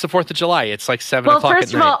it's the 4th of July. It's like 7 o'clock at night. Well,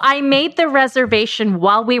 first of all, I made the reservation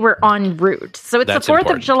while we were en route. So it's the 4th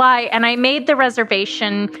of July, and I made the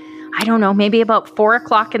reservation, I don't know, maybe about 4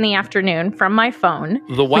 o'clock in the afternoon from my phone.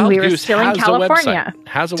 The Wild Goose still has in California. A website.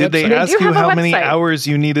 Has a Did website. they ask you how many hours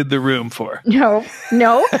you needed the room for? No.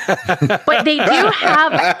 But they do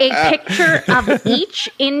have a picture of each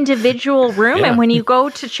individual room. Yeah. And when you go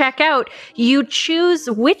to check out, you choose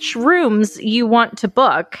which rooms you want to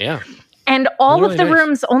book. Yeah. And all of the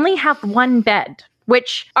rooms only have one bed,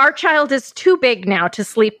 which our child is too big now to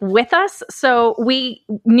sleep with us. So we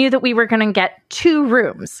knew that we were going to get 2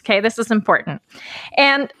 rooms. Okay, this is important.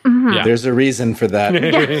 And there's a reason for that.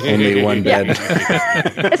 Only one bed.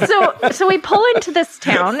 So we pull into this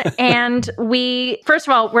town, and first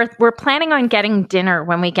of all, we're planning on getting dinner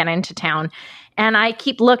when we get into town. And I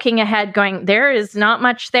keep looking ahead going, there is not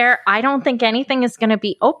much there. I don't think anything is going to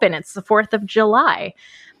be open. It's the 4th of July.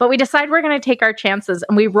 But we decide we're going to take our chances,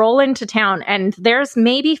 and we roll into town, and there's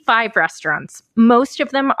maybe 5 restaurants. Most of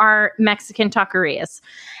them are Mexican taquerias.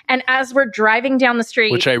 And as we're driving down the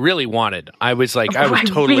street... Which I really wanted. I was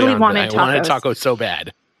totally really on wanted that. I wanted tacos so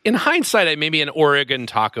bad. in hindsight, maybe an Oregon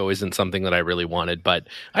taco isn't something that I really wanted, but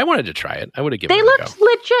I wanted to try it. I would have given it a go. They looked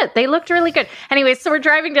legit. They looked really good. Anyway, so we're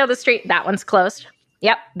driving down the street. That one's closed.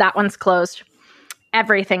 Yep, that one's closed.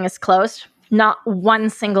 Everything is closed. Not one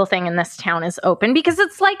single thing in this town is open because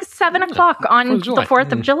it's like 7 o'clock on the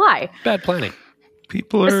 4th of July. Bad planning.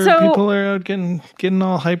 People are out getting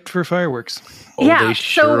all hyped for fireworks. Oh, yeah, they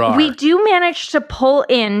sure are. We do manage to pull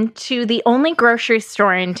in to the only grocery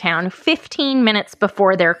store in town 15 minutes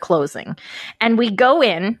before they're closing. And we go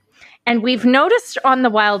in, and we've noticed on the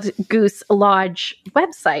Wild Goose Lodge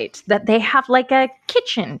website that they have like a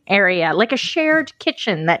kitchen area, like a shared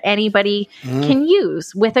kitchen that anybody can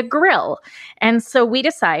use with a grill. And so we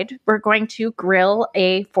decide we're going to grill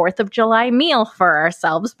a 4th of July meal for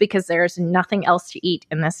ourselves because there's nothing else to eat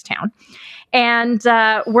in this town. And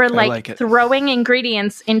we're like throwing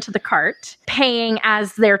ingredients into the cart, paying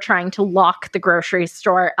as they're trying to lock the grocery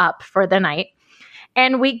store up for the night.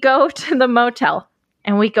 And we go to the motel.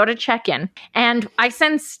 And we go to check in. And I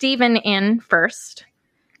send Steven in first.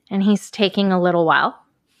 And he's taking a little while.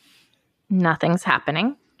 Nothing's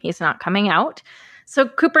happening. He's not coming out. So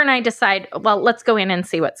Cooper and I decide, well, let's go in and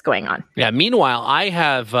see what's going on. Yeah, meanwhile, I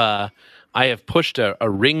have pushed a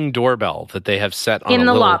Ring doorbell that they have set on in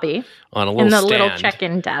the little, lobby. On a little in the stand, little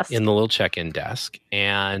check-in desk. In the little check-in desk.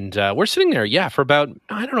 And we're sitting there, for about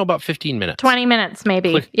 15 minutes. 20 minutes,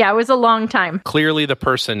 maybe. It was a long time. Clearly the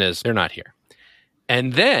person they're not here.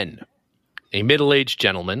 And then a middle-aged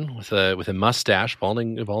gentleman with a mustache,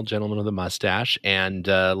 bald gentleman with a mustache, and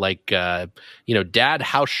dad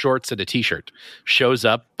house shorts and a t-shirt shows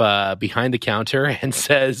up behind the counter and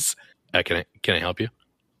says, "Can I help you?"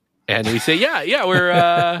 And we say, "Yeah, we're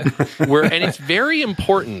and it's very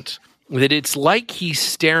important that it's like he's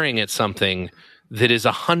staring at something that is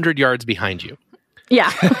 100 yards behind you."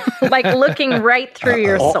 Yeah, like looking right through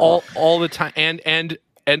your soul all the time, and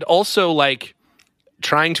also like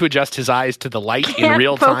trying to adjust his eyes to the light in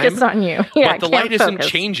real time. Focus on you. Yeah, but the light isn't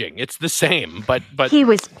changing. It's the same. But he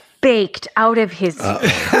was baked out of his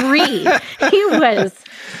tree. He was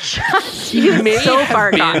just he may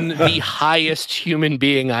have been the highest human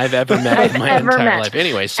being I've ever met in my entire life.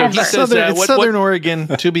 Anyway, so he says, Southern Oregon,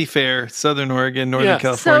 to be fair, Southern Oregon, Northern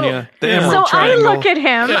California, the Emerald Triangle. I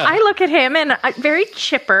look at him and very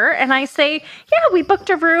chipper, and I say, "Yeah, we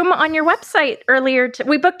booked a room on your website earlier.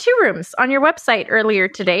 We booked 2 rooms on your website earlier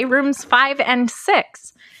today, rooms 5 and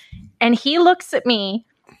 6." And he looks at me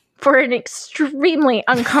for an extremely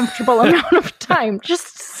uncomfortable amount of time,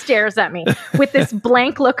 just stares at me with this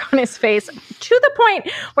blank look on his face to the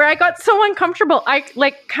point where I got so uncomfortable. I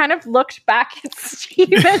kind of looked back at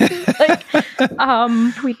Steven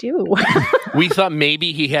we do. We thought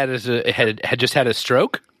maybe he had just had a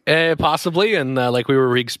stroke. Possibly, and we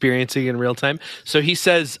were experiencing in real time. So he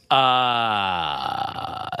says, that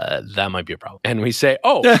might be a problem. And we say,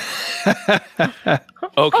 "Oh,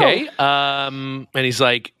 okay." And he's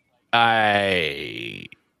like, I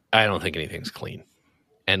don't think anything's clean.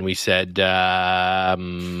 And we said, okay.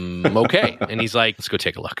 And he's like, "Let's go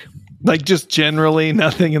take a look." Like, just generally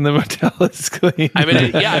nothing in the motel is clean. I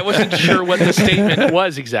mean, I wasn't sure what the statement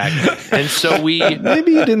was exactly. And so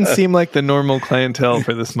maybe you didn't seem like the normal clientele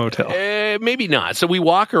for this motel. Maybe not. So we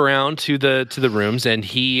walk around to the rooms, and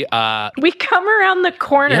we come around the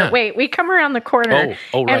corner. Yeah. Wait, we come around the corner.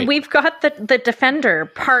 Oh, right. And we've got the Defender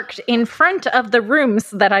parked in front of the rooms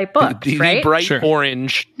that I booked, the bright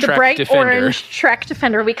orange Trek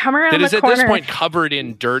Defender. We come around the corner. That is at this point covered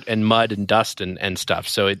in dirt and mud and dust and stuff.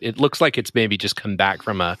 So it looks like it's maybe just come back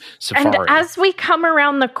from a safari. And as we come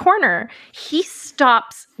around the corner, he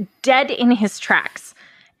stops dead in his tracks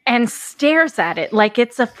and stares at it like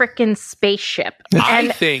it's a freaking spaceship. I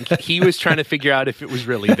think he was trying to figure out if it was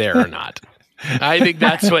really there or not. I think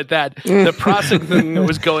that's what the processing that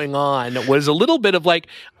was going on was a little bit of like,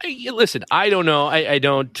 listen, I don't know. I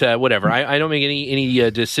don't, whatever. I don't make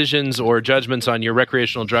any decisions or judgments on your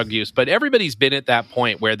recreational drug use, but everybody's been at that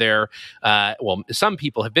point where they're, some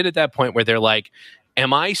people have been at that point where they're like,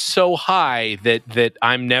 am I so high that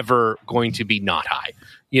I'm never going to be not high?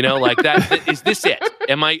 Like that. Is this it?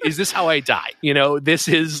 Is this how I die? This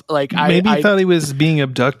is like, maybe he thought he was being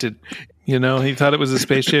abducted. He thought it was a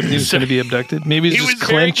spaceship and he was going to be abducted. Maybe he was just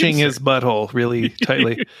clenching his butthole really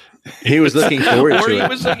tightly. He was looking forward to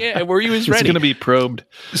it. Where he was ready. He's going to be probed.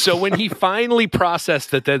 So when he finally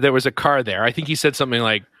processed that there was a car there, I think he said something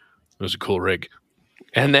like, "It was a cool rig."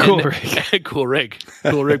 And then cool rig,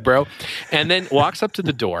 bro. And then walks up to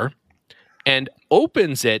the door and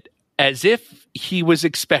opens it as if he was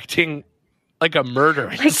expecting like a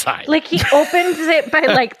murder inside. Like he opens it by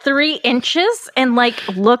like 3 inches and like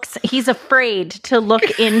looks, he's afraid to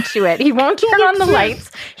look into it. He won't turn on the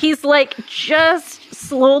lights. He's like just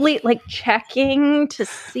slowly like checking to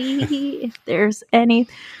see if there's any.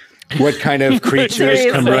 What kind of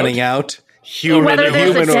creatures come running out? Human Whether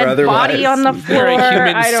there's or a dead otherwise. body on the floor. There a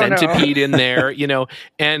human I don't centipede know. in there,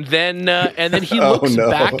 and then he looks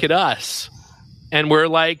back at us, and we're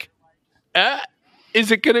like, is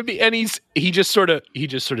it going to be? And he just sort of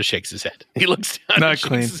shakes his head. He looks down, Not and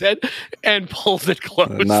clean. shakes his head, and pulls it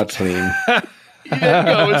closed. Not clean. He then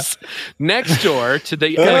goes next door to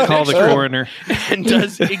the Call the coroner. and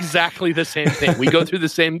does exactly the same thing. We go through the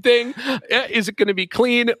same thing. Is it going to be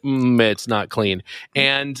clean? It's not clean.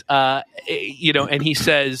 And and he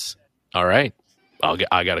says, "All right,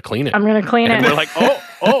 I got to clean it. I'm going to clean And it. we're like,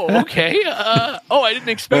 oh, okay. I didn't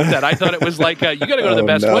expect that. I thought it was like, you got to go to the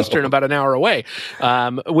Best Western about an hour away,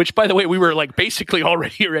 which, by the way, we were like basically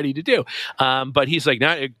already ready to do. But he's like,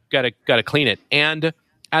 no, you got to clean it. And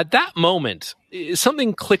at that moment,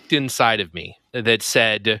 something clicked inside of me that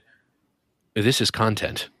said, this is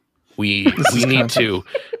content. We need to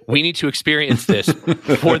experience this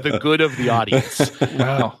for the good of the audience.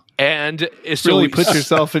 Wow. And so Really put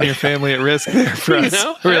yourself and your family at risk there for us.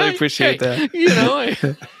 Really appreciate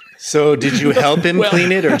that. So did you help him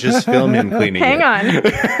clean it or just film him cleaning Hang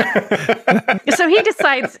it? on. So he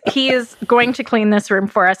decides he is going to clean this room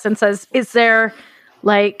for us and says, is there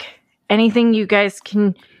like anything you guys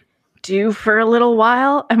can do for a little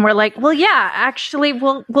while? And we're like, well, yeah, actually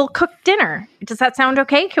we'll cook dinner. Does that sound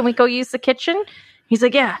okay? Can we go use the kitchen? He's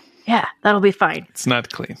like, yeah, that'll be fine. It's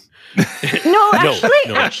not clean. No,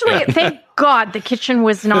 actually, thank God the kitchen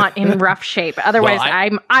was not in rough shape. Otherwise,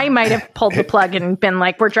 I might have pulled the plug and been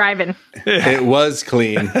like, we're driving. It was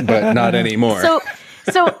clean, but not anymore. So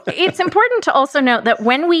it's important to also note that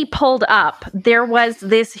when we pulled up, there was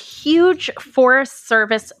this huge Forest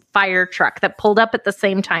Service fire truck that pulled up at the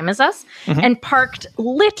same time as us and parked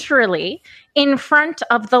literally in front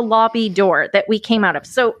of the lobby door that we came out of.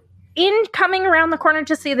 So in coming around the corner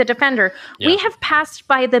to see the Defender, we have passed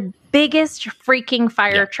by the biggest freaking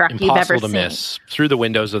fire truck you've ever impossible to seen. miss. Through the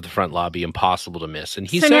windows of the front lobby, impossible to miss. And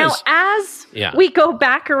he So says, now as we go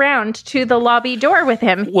back around to the lobby door with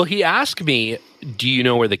him. well, he asked me, do you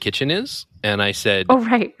know where the kitchen is? And I said, Oh,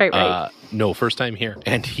 right. no, first time here.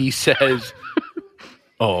 And he says,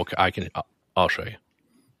 oh, okay, I'll show you.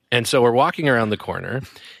 And so we're walking around the corner,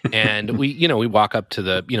 and we walk up to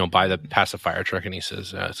the, past the fire truck, and he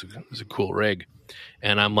says, it's a cool rig.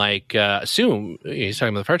 And I'm like, assume he's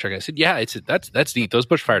talking about the fire truck. And I said, yeah, that's neat. Those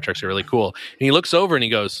Bush fire trucks are really cool. And he looks over and he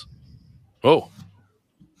goes, oh,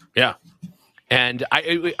 yeah. And I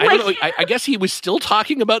don't know. I guess he was still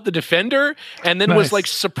talking about the Defender, and then was like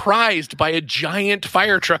surprised by a giant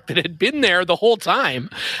fire truck that had been there the whole time.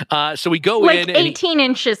 So we go in, and 18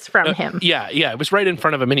 inches from him. Yeah, it was right in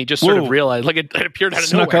front of him, and he just sort of realized, like it appeared out of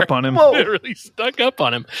Snuck nowhere. up on him. It really snuck up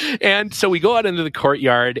on him. And so we go out into the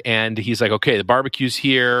courtyard, and he's like, "Okay, the barbecue's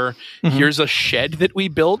here. Here's a shed that we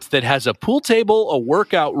built that has a pool table, a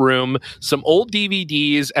workout room, some old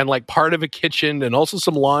DVDs, and like part of a kitchen, and also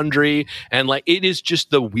some laundry, and like it is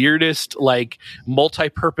just the weirdest like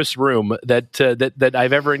multi-purpose room that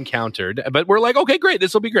I've ever encountered." But we're like, okay, great,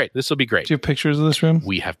 this will be great. Do you have pictures of this room?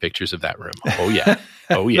 We have pictures of that room. Oh yeah.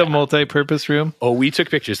 The multi-purpose room? Oh, we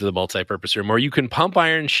took pictures of the multi-purpose room where you can pump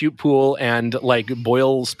iron, shoot pool, and like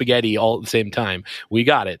boil spaghetti all at the same time. We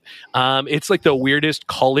got it. It's like the weirdest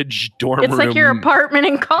college dorm room. It's like your apartment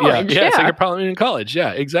in college. Yeah, it's like your apartment in college.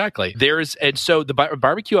 Yeah, exactly. And so the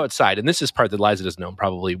barbecue outside, and this is part that Liza doesn't know,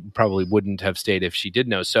 probably wouldn't have stayed if she did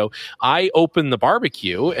know. So I open the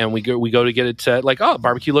barbecue, and we go to get it to like, oh,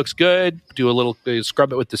 barbecue looks good. Do a little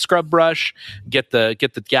scrub it with the scrub brush. Get the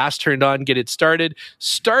gas turned on. Get it started.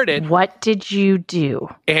 What did you do?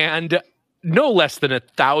 And no less than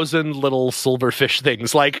 1,000 little silverfish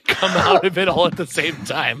things like come out of it all at the same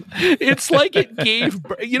time. It's like it gave,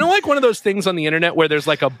 like one of those things on the internet where there's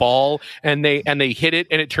like a ball and they hit it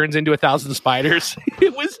and it turns into 1,000 spiders.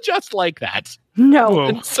 It was just like that. No.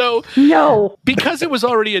 And so because it was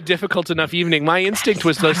already a difficult enough evening, my instinct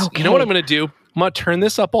was this, you know what I'm going to do? I'm going to turn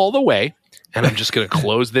this up all the way and I'm just going to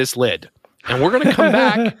close this lid. And we're going to come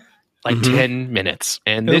back like 10 minutes.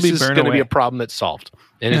 And this is going to be a problem that's solved.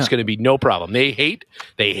 and it's going to be no problem. They hate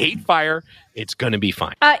fire. It's going to be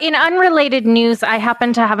fine. In unrelated news, I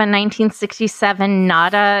happen to have a 1967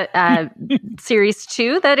 Nada Series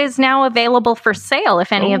 2 that is now available for sale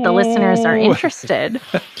if any of the listeners are interested.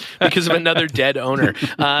 Because of another dead owner. Too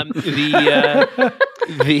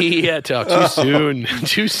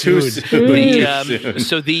soon.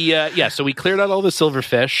 So we cleared out all the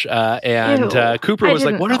silverfish, and Cooper was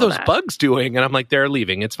like, "What are those bugs doing?" And I'm like, "They're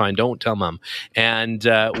leaving. It's fine. Don't tell Mom." And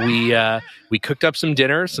we cooked up some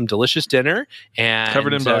dinner, some delicious dinner, and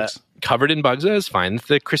covered in bugs. Covered in bugs. It was fine.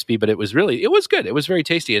 The crispy, but it was good. It was very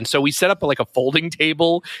tasty. And so we set up like a folding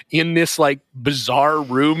table in this like bizarre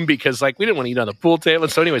room because like we didn't want to eat on the pool table.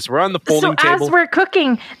 And so anyways, we're on the folding table. So as we're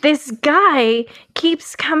cooking, this guy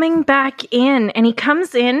keeps coming back in, and he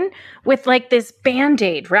comes in with like this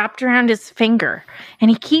Band-Aid wrapped around his finger. And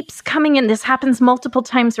he keeps coming in. This happens multiple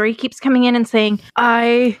times where he keeps coming in and saying,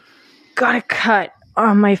 "I got a cut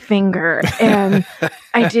on my finger, and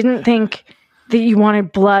I didn't think that you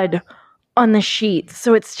wanted blood on the sheets,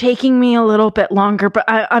 so it's taking me a little bit longer, but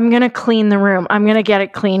I'm going to clean the room. I'm going to get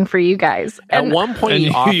it clean for you guys." At one point,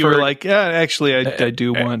 you were like, "Yeah, actually, I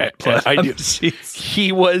do want blood on the sheets."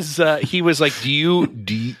 He was like, do you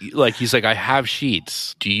like? He's like, "I have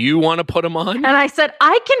sheets. Do you want to put them on?" And I said,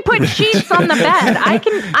 "I can put sheets on the bed. I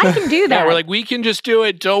can do that." Yeah, we're like, "We can just do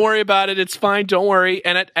it. Don't worry about it. It's fine. Don't worry."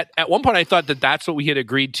 And at one point, I thought that's what we had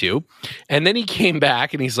agreed to, and then he came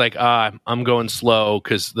back and he's like, "I'm going slow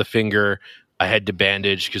because the finger." I had to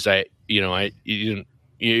bandage because I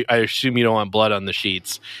assume you don't want blood on the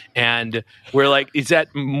sheets. And we're like, is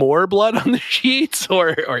that more blood on the sheets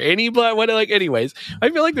or any blood? What, like, anyways,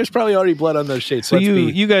 I feel like there's probably already blood on those sheets. So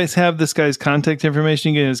you guys have this guy's contact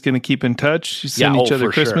information. You guys going to keep in touch? You send each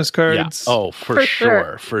other Christmas cards? Yeah. Oh, for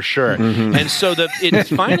sure. Mm-hmm. And so it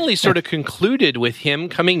finally sort of concluded with him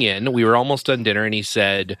coming in. We were almost done dinner and he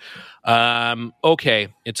said, okay,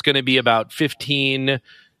 it's going to be about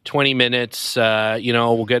 20 minutes, I'll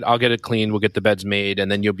get it cleaned, we'll get the beds made,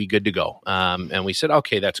 and then you'll be good to go. And we said,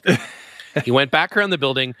 okay, that's good. He went back around the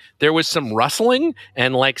building. There was some rustling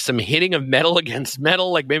and like some hitting of metal against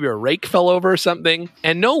metal, like maybe a rake fell over or something.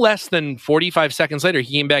 And no less than 45 seconds later,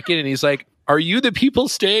 he came back in and he's like, "Are you the people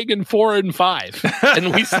staying in 4 and 5?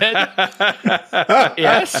 And we said,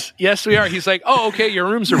 yes, we are. He's like, "Oh, okay, your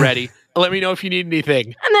rooms are ready. Let me know if you need anything."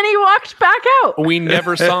 And then he walked back out. We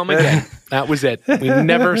never saw him again. That was it. We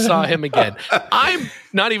never saw him again. I'm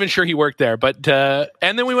not even sure he worked there, but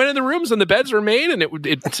and then we went in the rooms and the beds were made and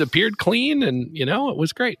it appeared clean and it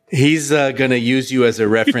was great. He's going to use you as a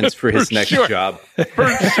reference for his next job. For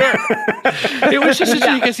sure. It was just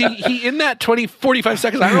because he in that 45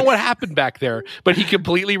 seconds, I don't know what happened back there, but he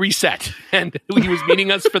completely reset and he was meeting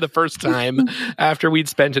us for the first time after we'd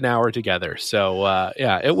spent an hour together. So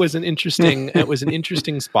it was an interesting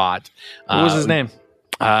spot. What was his name?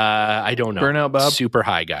 I don't know. Burnout Bob? Super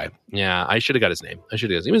high guy. Yeah, I should have got his name.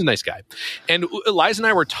 He was a nice guy. And Liza and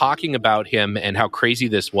I were talking about him and how crazy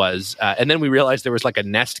this was. And then we realized there was like a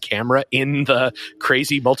Nest camera in the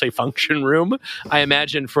crazy multifunction room. I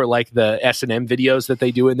imagine for like the S&M videos that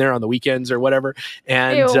they do in there on the weekends or whatever.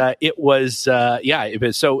 And it was, so,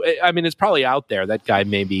 I mean, it's probably out there. That guy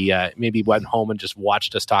maybe went home and just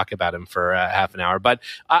watched us talk about him for half an hour. But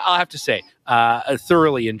I'll have to say, I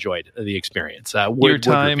thoroughly enjoyed the experience. Your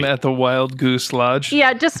time at the Wild Goose Lodge?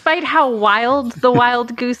 Yeah, despite how wild the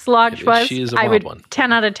Wild Goose Lodge was, she is a wild one.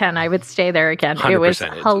 10 out of 10, I would stay there again. It was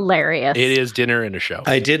hilarious. It is dinner and a show.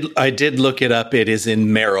 I did look it up. It is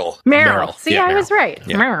in Merrill. See, I was right.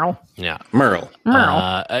 Yeah. Merrill. Yeah. Merrill.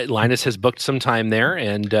 Linus has booked some time there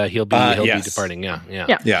and he'll be departing.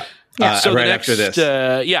 Yeah. So right after this.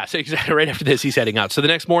 So exactly right after this, he's heading out. So the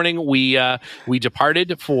next morning, we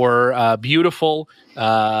departed for beautiful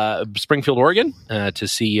Springfield, Oregon, to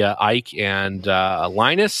see Ike and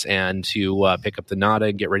Linus, and to pick up the Nada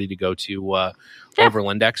and get ready to go to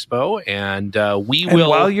Overland Expo. And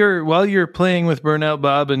while you're playing with Burnout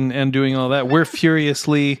Bob and doing all that, we're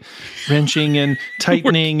furiously wrenching and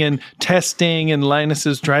tightening and testing, and Linus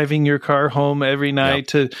is driving your car home every night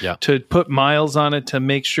to put miles on it to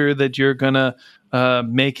make sure that you're gonna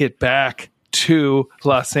make it back to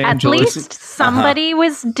Los Angeles. At least somebody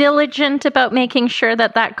was diligent about making sure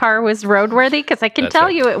that car was roadworthy, because I can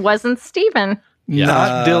tell you it wasn't Steven. Yeah.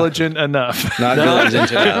 Not diligent enough. Not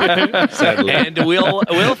diligent enough, sadly. And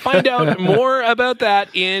we'll find out more about that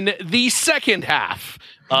in the second half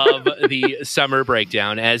of the Summer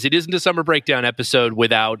Breakdown, as it isn't a Summer Breakdown episode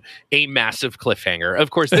without a massive cliffhanger. Of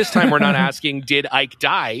course, this time we're not asking, did Ike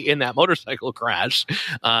die in that motorcycle crash?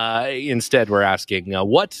 Instead, we're asking,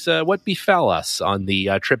 what befell us on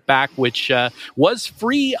the trip back, which was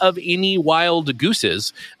free of any wild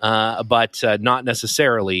gooses, but not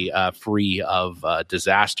necessarily free of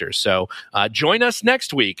disasters. So join us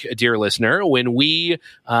next week, dear listener, when we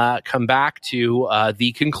come back to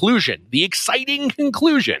the conclusion, the exciting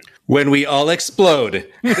conclusion. When we all explode.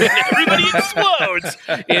 Everybody explodes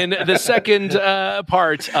in the second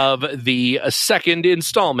part of the second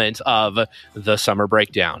installment of the Summer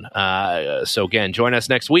Breakdown. So again, join us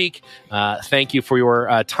next week. Thank you for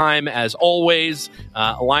your time as always.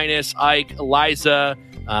 Linus, Ike, Liza,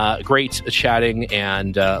 great chatting,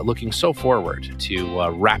 and looking so forward to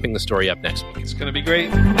wrapping the story up next week. It's going to be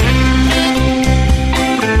great.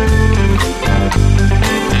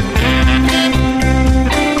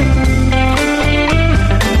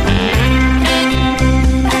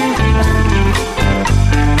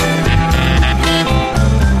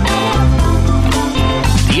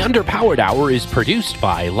 The Underpowered Hour is produced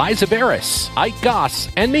by Liza Beres, Ike Goss,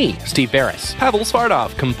 and me, Steve Beres. Pavel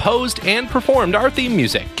Svardov composed and performed our theme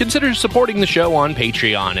music. Consider supporting the show on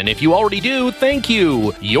Patreon, and if you already do, thank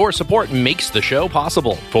you. Your support makes the show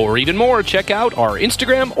possible. For even more, check out our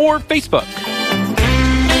Instagram or Facebook.